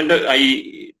 And the moment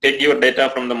I take your data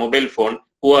from the mobile phone,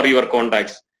 who are your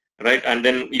contacts, right? And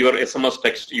then your SMS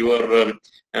text, your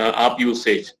app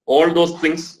usage, all those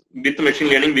things with machine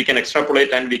learning, we can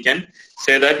extrapolate and we can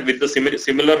say that with the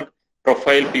similar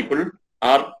profile people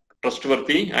are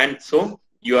trustworthy, and so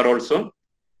you are also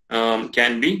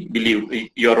can be believed.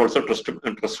 You are also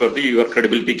trustworthy. Your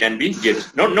credibility can be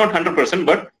judged. Not 100%,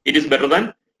 but it is better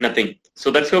than nothing.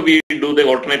 So that's how we do the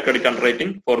alternate credit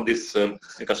underwriting for these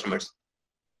customers.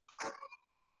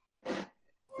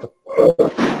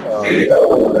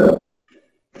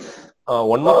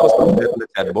 One more question there in the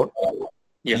chat board.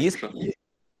 Yeah, is sure.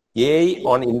 AI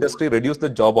on industry reduce the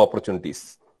job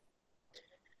opportunities?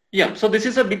 Yeah, so this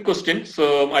is a big question.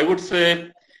 So I would say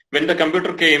when the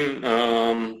computer came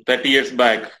 30 years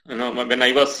back, when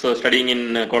I was studying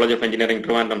in College of Engineering,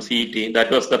 Trivandrum, CET,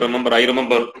 that was I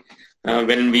remember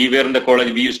when we were in the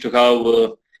college, we used to have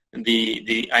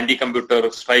the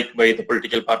anti-computer strike by the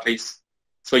political parties.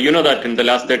 So you know that in the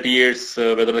last 30 years,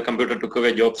 whether the computer took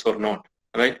away jobs or not,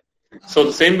 right? So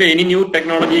the same way, any new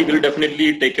technology will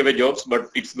definitely take away jobs, but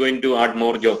it's going to add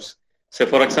more jobs. So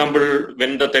for example,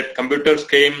 when the computers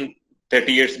came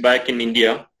 30 years back in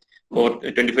India, or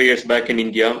 25 years back in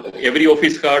India, every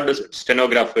office had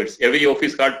stenographers, every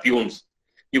office had peons.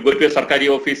 You go to a Sarkari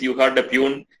office, you had a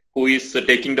peon who is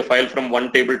taking the file from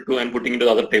one table to and putting into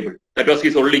the other table. That was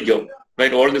his only job,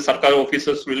 right? All the Sarkari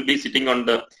officers will be sitting on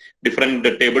the different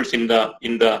tables in the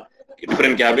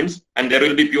different cabins, and there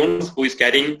will be peons who is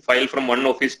carrying file from one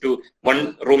office to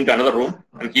one room to another room,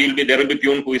 and there will be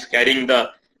peon who is carrying the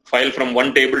file from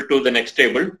one table to the next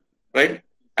table, right?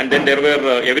 And then there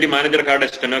were every manager had a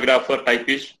stenographer,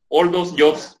 typist. All those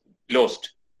jobs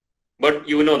lost, but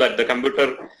you know that the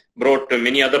computer brought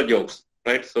many other jobs,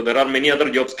 right? So there are many other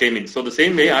jobs came in. So the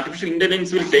same way, artificial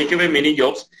intelligence will take away many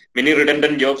jobs, many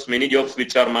redundant jobs, many jobs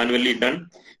which are manually done,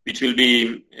 which will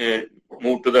be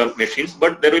moved to the machines.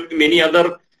 But there will be many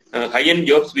other high-end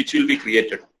jobs which will be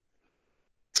created.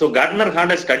 So Gartner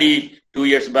had a study 2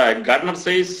 years back. Gartner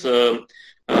says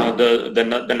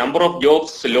the number of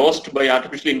jobs lost by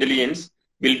artificial intelligence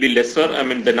will be lesser. I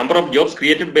mean, the number of jobs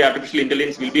created by artificial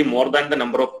intelligence will be more than the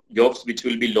number of jobs which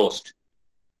will be lost.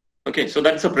 Okay, so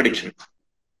that's a prediction.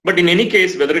 But in any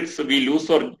case, whether it's we lose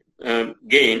or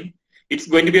gain, it's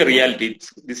going to be a reality.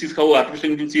 This is how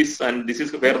artificial intelligence is, and this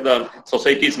is where the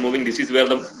society is moving. This is where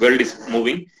the world is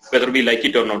moving, whether we like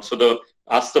it or not. So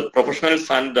as the professionals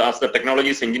and as the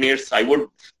technologists, engineers,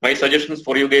 my suggestions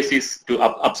for you guys is to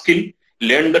upskill,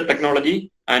 learn the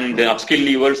technology, and upskill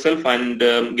yourself and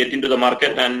get into the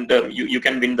market, and you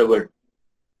can win the world.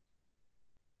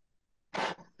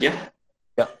 Yeah.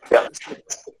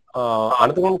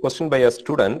 Another one question by a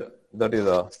student, that is,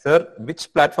 sir,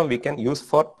 which platform we can use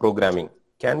for programming?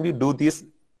 Can we do this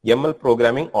ML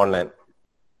programming online?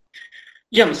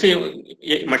 Yeah, see,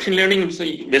 machine learning,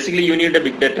 basically you need a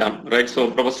big data, right? So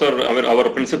professor, our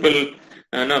principal,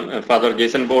 Father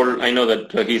Jason Ball, I know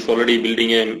that he's already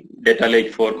building a data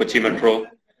lake for Kochi Metro.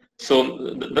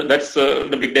 So that's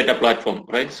the big data platform,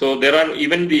 right? So there are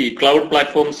even the cloud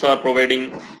platforms are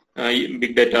providing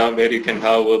big data where you can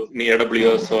have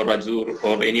AWS or Azure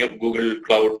or any of Google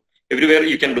Cloud. Everywhere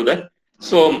you can do that.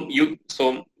 So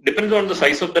depends on the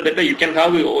size of the data. You can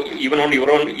have even on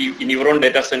your own in your own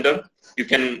data center. You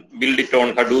can build it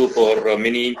on Hadoop or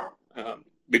many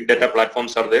big data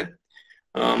platforms are there.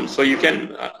 So you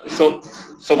can so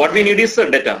what we need is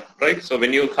data, right? So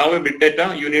when you have a big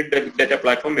data, you need a big data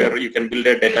platform where you can build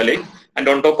a data lake, and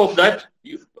on top of that,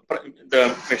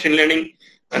 the machine learning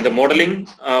and the modeling,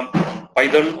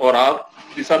 Python or R.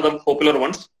 These are the popular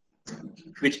ones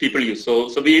which people use. So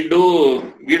we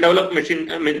develop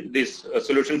these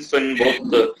solutions in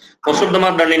both. Most of them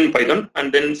are done in Python,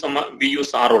 and then some we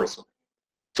use R also.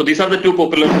 So these are the two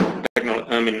popular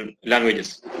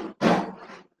languages.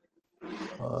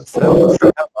 Sir,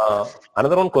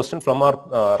 another one question from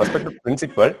our respected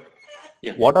principal.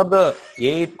 Yeah. What are the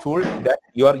AI tools that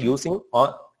you are using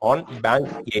on bank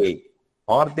AI?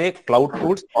 Are they cloud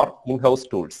tools or in-house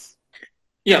tools?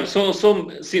 Yeah, so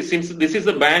since this is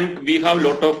a bank, we have a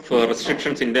lot of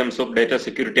restrictions in terms of data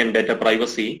security and data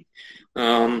privacy.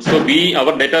 So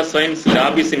our data science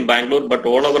lab is in Bangalore, but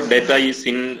all our data is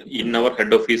in our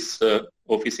head office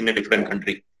in a different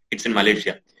country. It's in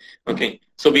Malaysia. Okay,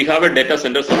 so we have a data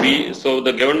center. So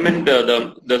the government,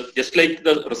 just like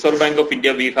the Reserve Bank of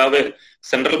India, we have a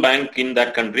central bank in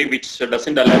that country which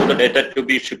doesn't allow the data to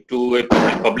be shipped to a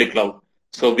public cloud.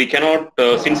 So we cannot,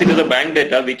 since it is a bank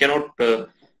data, we cannot,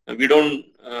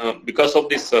 because of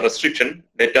this restriction,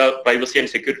 data privacy and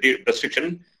security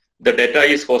restriction, the data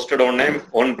is hosted on an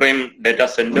on-prem data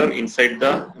center inside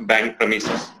the bank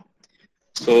premises.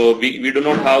 So we do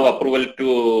not have approval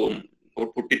to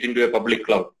put it into a public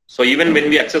cloud. So even when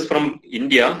we access from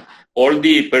India, all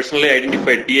the personally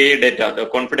identified TAA data, the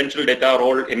confidential data are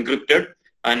all encrypted,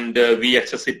 and we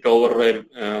access it over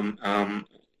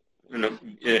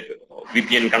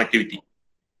VPN connectivity.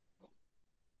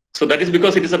 So that is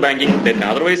because it is a banking data.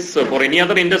 Otherwise, for any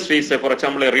other industry, say for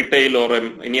example a retail or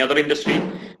any other industry,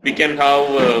 we can have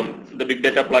the big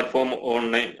data platform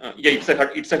on. It's a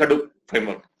Hadoop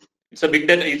framework. It's a big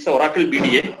data. It's Oracle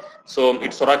BDA. So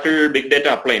it's Oracle Big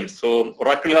Data Appliance. So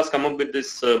Oracle has come up with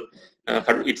this. So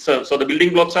the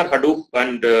building blocks are Hadoop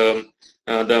and the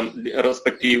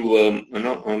respective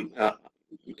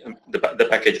the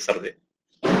packages are there.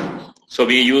 So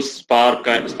we use Spark.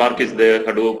 Spark is there.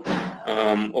 Hadoop.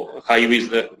 Hive is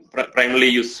primarily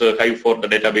use Hive for the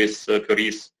database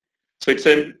queries. So it's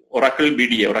an Oracle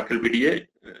BDA. Oracle BDA.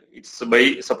 It's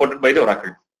supported by the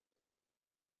Oracle.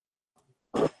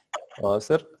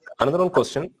 Sir, another one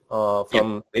question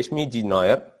from Reshmi G.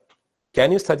 Nair.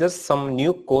 Can you suggest some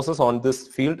new courses on this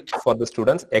field for the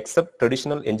students except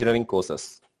traditional engineering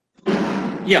courses?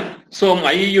 Yeah, so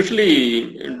I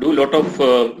usually do a lot of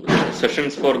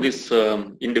sessions for this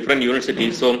in different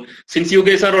universities. So since you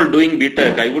guys are all doing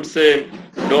BTech, I would say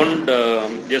don't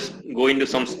just go into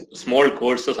some small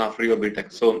courses after your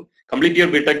BTech. So complete your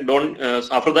BTech.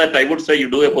 After that, I would say you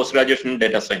do a post-graduation in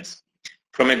data science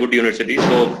from a good university.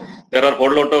 So there are a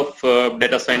whole lot of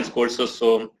data science courses.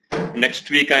 So next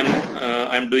week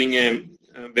I'm doing a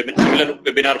similar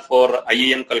webinar for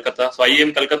IIM Calcutta. So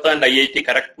IIM Calcutta and IIT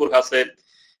Kharagpur has a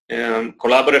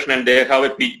collaboration, and they have a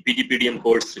PGPDM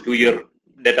course, 2-year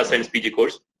data science PG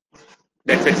course.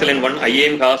 That's excellent one.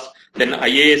 IIM has, then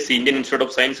IAS, Indian Institute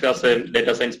of Science, has a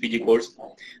data science PG course.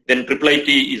 Then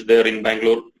IIIT is there in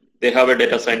Bangalore. They have a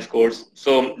data science course.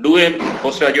 So do a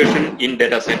post-graduation in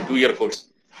data science, 2-year course.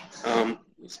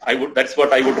 That's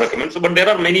what I would recommend. So, but there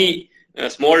are many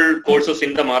small courses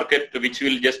in the market which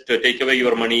will just take away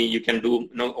your money. You can do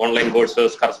online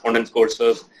courses, correspondence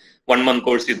courses. 1-month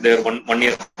course is there, one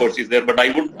year course is there. But I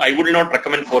would not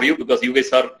recommend for you, because you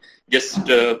guys are just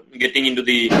getting into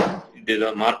the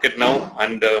market now,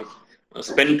 and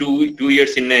spend 2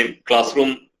 years in a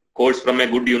classroom course from a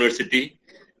good university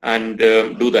and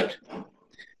do that.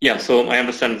 Yeah, so I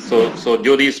understand. So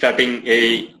Jyothi is starting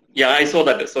I saw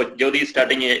that. So Jyothi is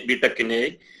starting a BTech in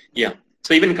AI. Yeah.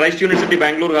 So even Christ University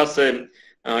Bangalore has a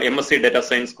MSc data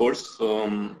science course.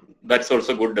 That's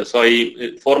also good. So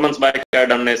 4 months back I had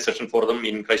done a session for them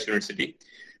in Christ University.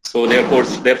 So their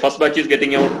first batch is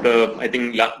getting out I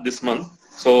think this month.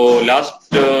 So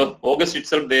last August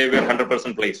itself they were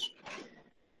 100% placed.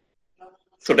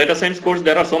 So data science course,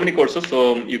 there are so many courses,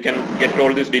 so you can get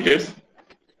all these details.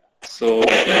 So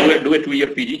do a 2-year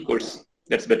PG course.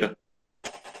 That's better.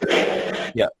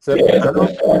 Yeah, sir.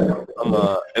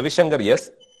 Ravishankar,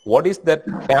 yes. What is that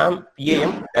PAM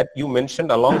that you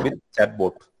mentioned along with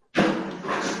chatbot?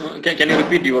 Can you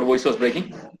repeat? Your voice was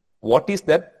breaking. What is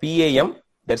that PAM,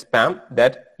 that's PAM,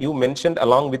 that you mentioned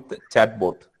along with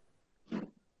chatbot?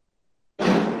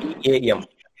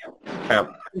 PAM.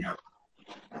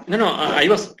 No, I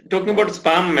was talking about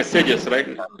spam messages,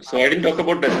 right? So I didn't talk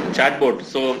about the chatbot.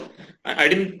 So I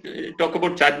didn't talk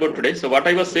about chatbot today. So what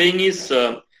I was saying is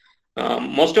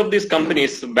most of these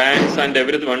companies, banks and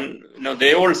everyone,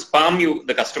 they all spam you,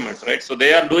 the customers, right? So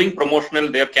they are doing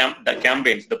promotional, the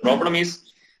campaigns. The problem is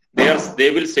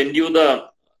they will send you the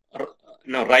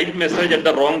right message at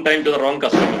the wrong time to the wrong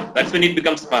customer. That's when it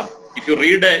becomes spam. If you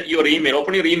read your email,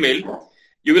 open your email,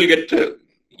 you will get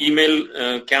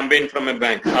email campaign from a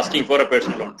bank asking for a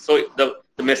personal loan. So the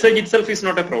message itself is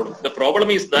not a problem. The problem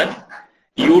is that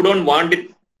you don't want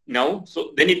it now,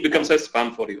 so then it becomes a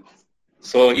spam for you.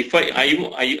 So if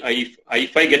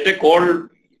I get a call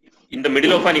in the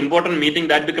middle of an important meeting,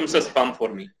 that becomes a spam for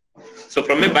me. So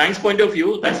from a bank's point of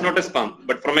view, that's not a spam.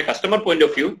 But from a customer point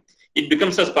of view, it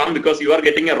becomes a spam because you are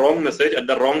getting a wrong message at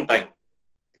the wrong time.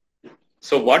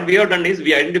 So what we have done is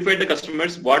we identified the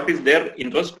customers, what is their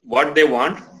interest, what they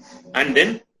want, and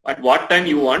then at what time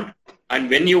you want, and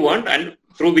when you want, and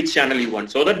through which channel you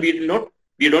want, so that we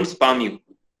don't spam you.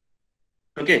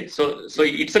 Okay, so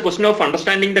it's a question of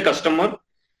understanding the customer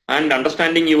and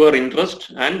understanding your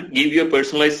interest and give you a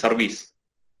personalized service.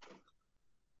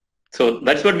 So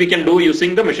that's what we can do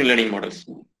using the machine learning models.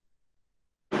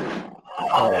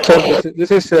 So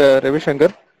this is Ravi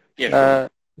Shankar. Yeah.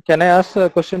 Can I ask a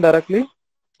question directly?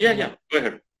 Yeah. Go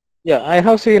ahead. Yeah, I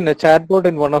have seen a chatbot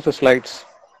in one of the slides.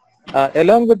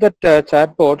 Along with that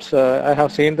chatbots, I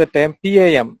have seen the term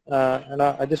PAM, and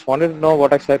I just wanted to know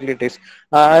what exactly it is.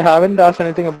 I haven't asked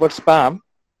anything about spam.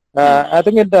 I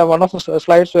think in one of the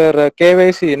slides where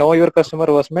KYC, know your customer,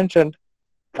 was mentioned,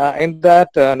 in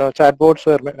that chatbots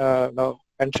were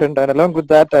mentioned, and along with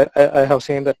that, I have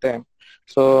seen the term.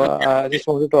 So I just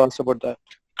wanted to ask about that.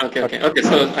 Okay.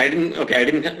 So I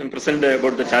didn't present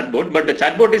about the chatbot, but the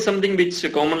chatbot is something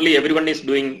which commonly everyone is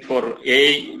doing for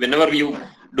AI. Whenever you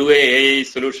do a AI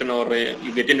solution or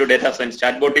you get into data science,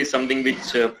 chatbot is something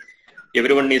which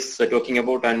everyone is talking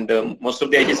about, and most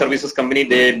of the IT services company,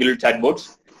 they build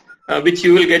chatbots, which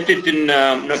you will get it in.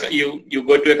 You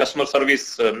go to a customer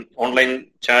service online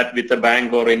chat with a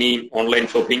bank or any online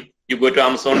shopping. You go to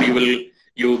Amazon,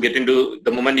 you get into,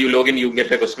 the moment you log in, you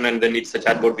get a question, and then it's a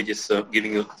chatbot which is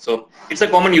giving you. So it's a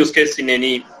common use case in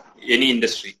any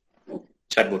industry,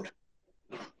 chatbot.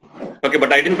 Okay,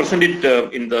 but I didn't present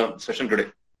it in the session today.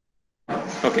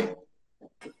 Okay.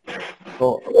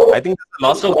 So I think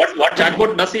So what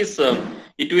chatbot does is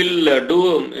it will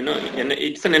do,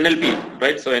 it's an NLP,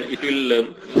 right? So it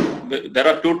will. There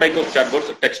are two types of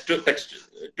chatbots. Text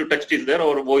to text is there,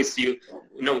 or voice.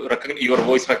 Your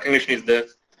voice recognition is there.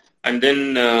 And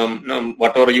then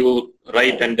whatever you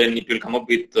write, and then it will come up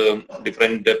with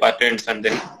different patterns, and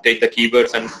then take the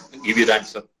keywords and give you the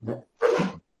answer.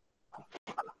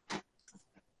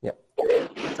 Yeah.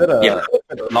 Sir,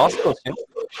 last question.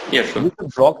 Yeah, sure. If the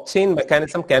blockchain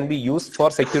mechanism can be used for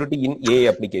security in AI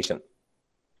application?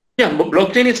 Yeah,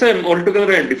 blockchain is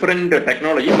altogether a different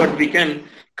technology, but we can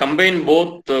combine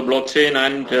both blockchain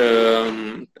and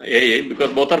AI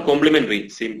because both are complementary.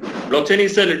 See, blockchain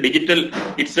is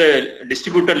it's a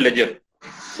distributed ledger,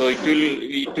 so it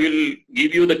will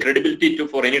give you the credibility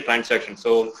for any transaction.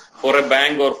 So for a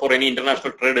bank or for any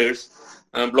international traders,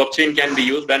 blockchain can be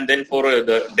used, and then for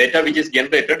the data which is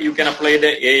generated, you can apply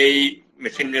the AI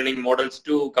machine learning models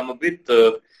to come up with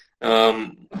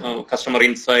customer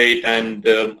insight and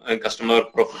customer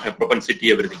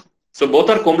propensity, everything. So both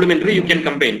are complementary. You can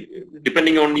combine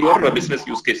depending on your business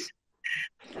use case.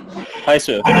 Hi,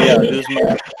 sir. Yeah, this is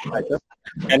my.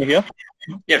 Can you hear?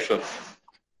 Yeah, sure.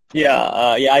 Yeah.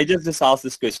 I just asked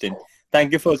this question.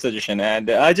 Thank you for the suggestion. And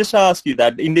I just ask you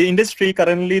that in the industry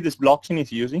currently, this blockchain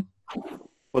is using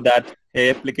for that AI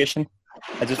application.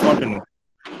 I just want to know.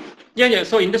 Yeah.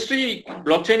 So industry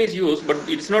blockchain is used, but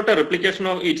it's not a replication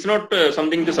of. It's not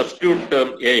something to substitute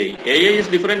AI. AI is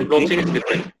different. Blockchain is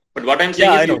different. But what I'm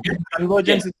saying is,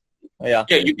 convergence. Yeah,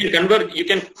 you can convert. You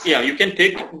can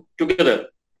take together.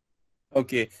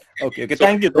 Okay.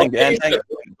 Thank you.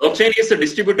 Blockchain is a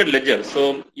distributed ledger,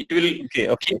 so it will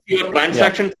keep your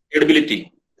transaction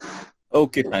credibility.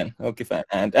 Okay, fine.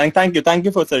 And thank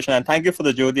you for the session, and thank you for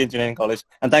the Jyothi Engineering College,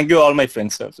 and thank you all my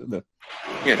friends, sir.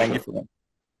 Thank you for that.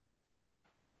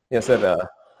 Yes, sir.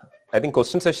 I think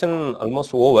question session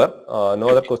almost over. No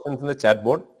other questions in the chat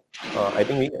board. I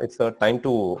think it's time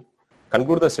to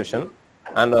conclude the session.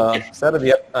 And sir,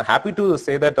 we are happy to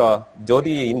say that in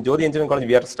Jyothi Engineering College,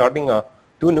 we are starting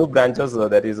 2 new branches.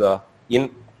 That is in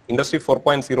Industry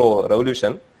 4.0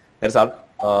 revolution. There's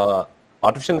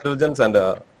artificial intelligence and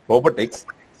robotics.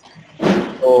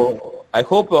 So I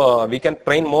hope we can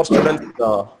train more students in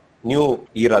the new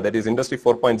era, that is Industry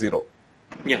 4.0.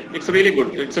 Yeah, it's really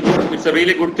good. It's a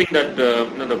really good thing that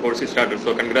the course is started.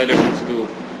 So congratulations to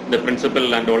the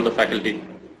principal and all the faculty.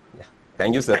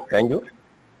 Thank you, sir. Thank you.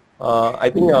 I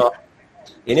think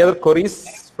any other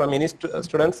queries from any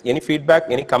students? Any feedback?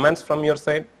 Any comments from your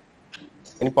side?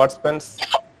 Any participants?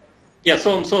 Yeah,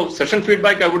 so session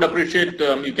feedback I would appreciate.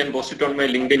 You can post it on my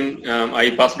LinkedIn.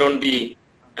 I passed on the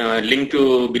link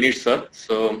to Binish sir.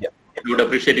 So Yeah. I would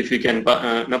appreciate if you can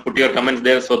put your comments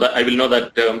there so that I will know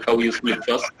that how useful it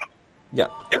was. Yeah,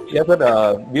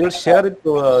 sir. We will share it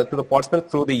to the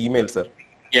participants through the email, sir.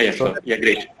 Yeah, So sure. Yeah,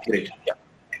 great. Yeah.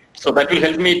 So that will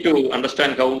help me to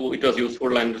understand how it was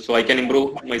useful, and so I can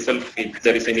improve myself if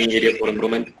there is any area for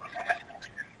improvement.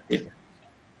 Yeah.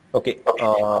 Okay.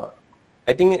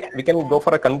 I think we can go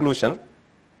for a conclusion.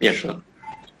 Yeah, sure.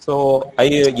 So I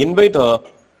invite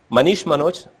Manish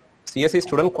Manoj, CSE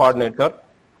student coordinator,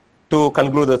 to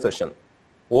conclude the session.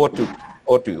 Over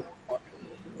to you.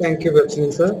 Thank you,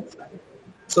 Vipsin, sir.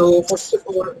 So first of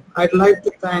all, I'd like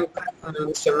to thank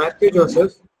Mr. Mathew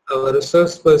Joseph, our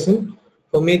research person,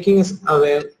 for making us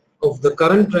aware of the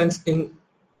current trends in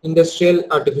industrial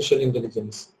artificial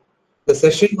intelligence. The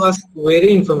session was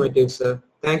very informative, sir.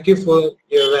 Thank you for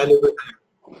your valuable time.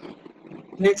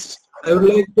 Next, I would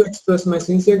like to express my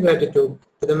sincere gratitude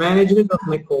to the management of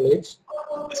my college,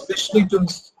 especially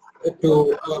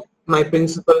to my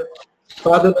principal,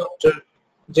 Father Dr.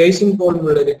 Jason Paul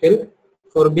Mullerikil,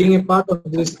 for being a part of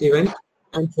this event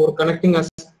and for connecting us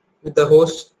with the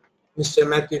host, Mr.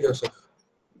 Mathew Joseph.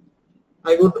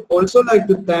 I would also like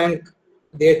to thank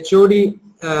the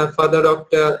HOD, Father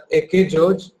Dr. A.K.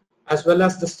 George, as well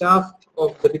as the staff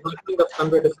of the Department of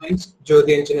Computer Science,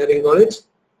 Jyothi Engineering College,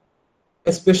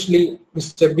 especially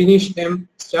Mr. Binish M,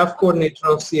 Staff Coordinator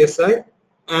of CSI,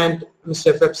 and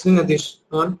Mr. Fepsin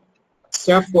Adishon,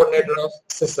 Staff Coordinator of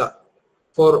CESA,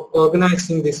 for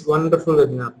organizing this wonderful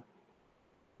webinar.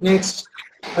 Next,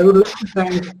 I would like to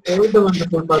thank all the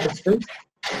wonderful participants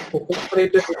who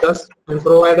cooperated with us and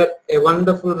provided a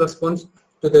wonderful response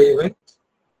to the event.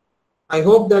 I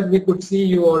hope that we could see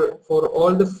you all for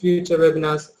all the future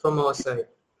webinars from our side.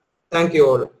 Thank you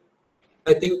all.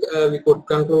 I think we could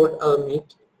conclude our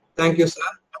meet. Thank you, sir.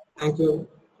 Thank you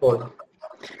all.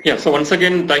 Yeah, so once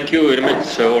again, thank you very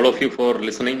much, all of you, for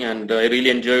listening, and I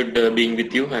really enjoyed being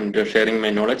with you and sharing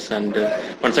my knowledge. And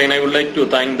once again, I would like to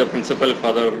thank the principal,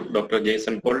 Father Dr.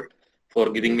 Jason Paul, for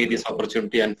giving me this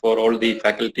opportunity, and for all the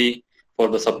faculty for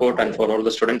the support, and for all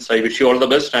the students. I wish you all the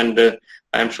best, and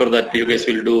I am sure that you guys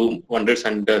will do wonders,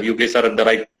 and you guys are at the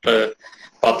right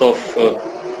path of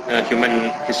human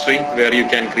history, where you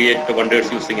can create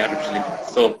wonders using artificial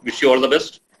intelligence. So wish you all the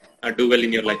best, and do well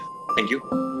in your life. Thank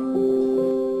you.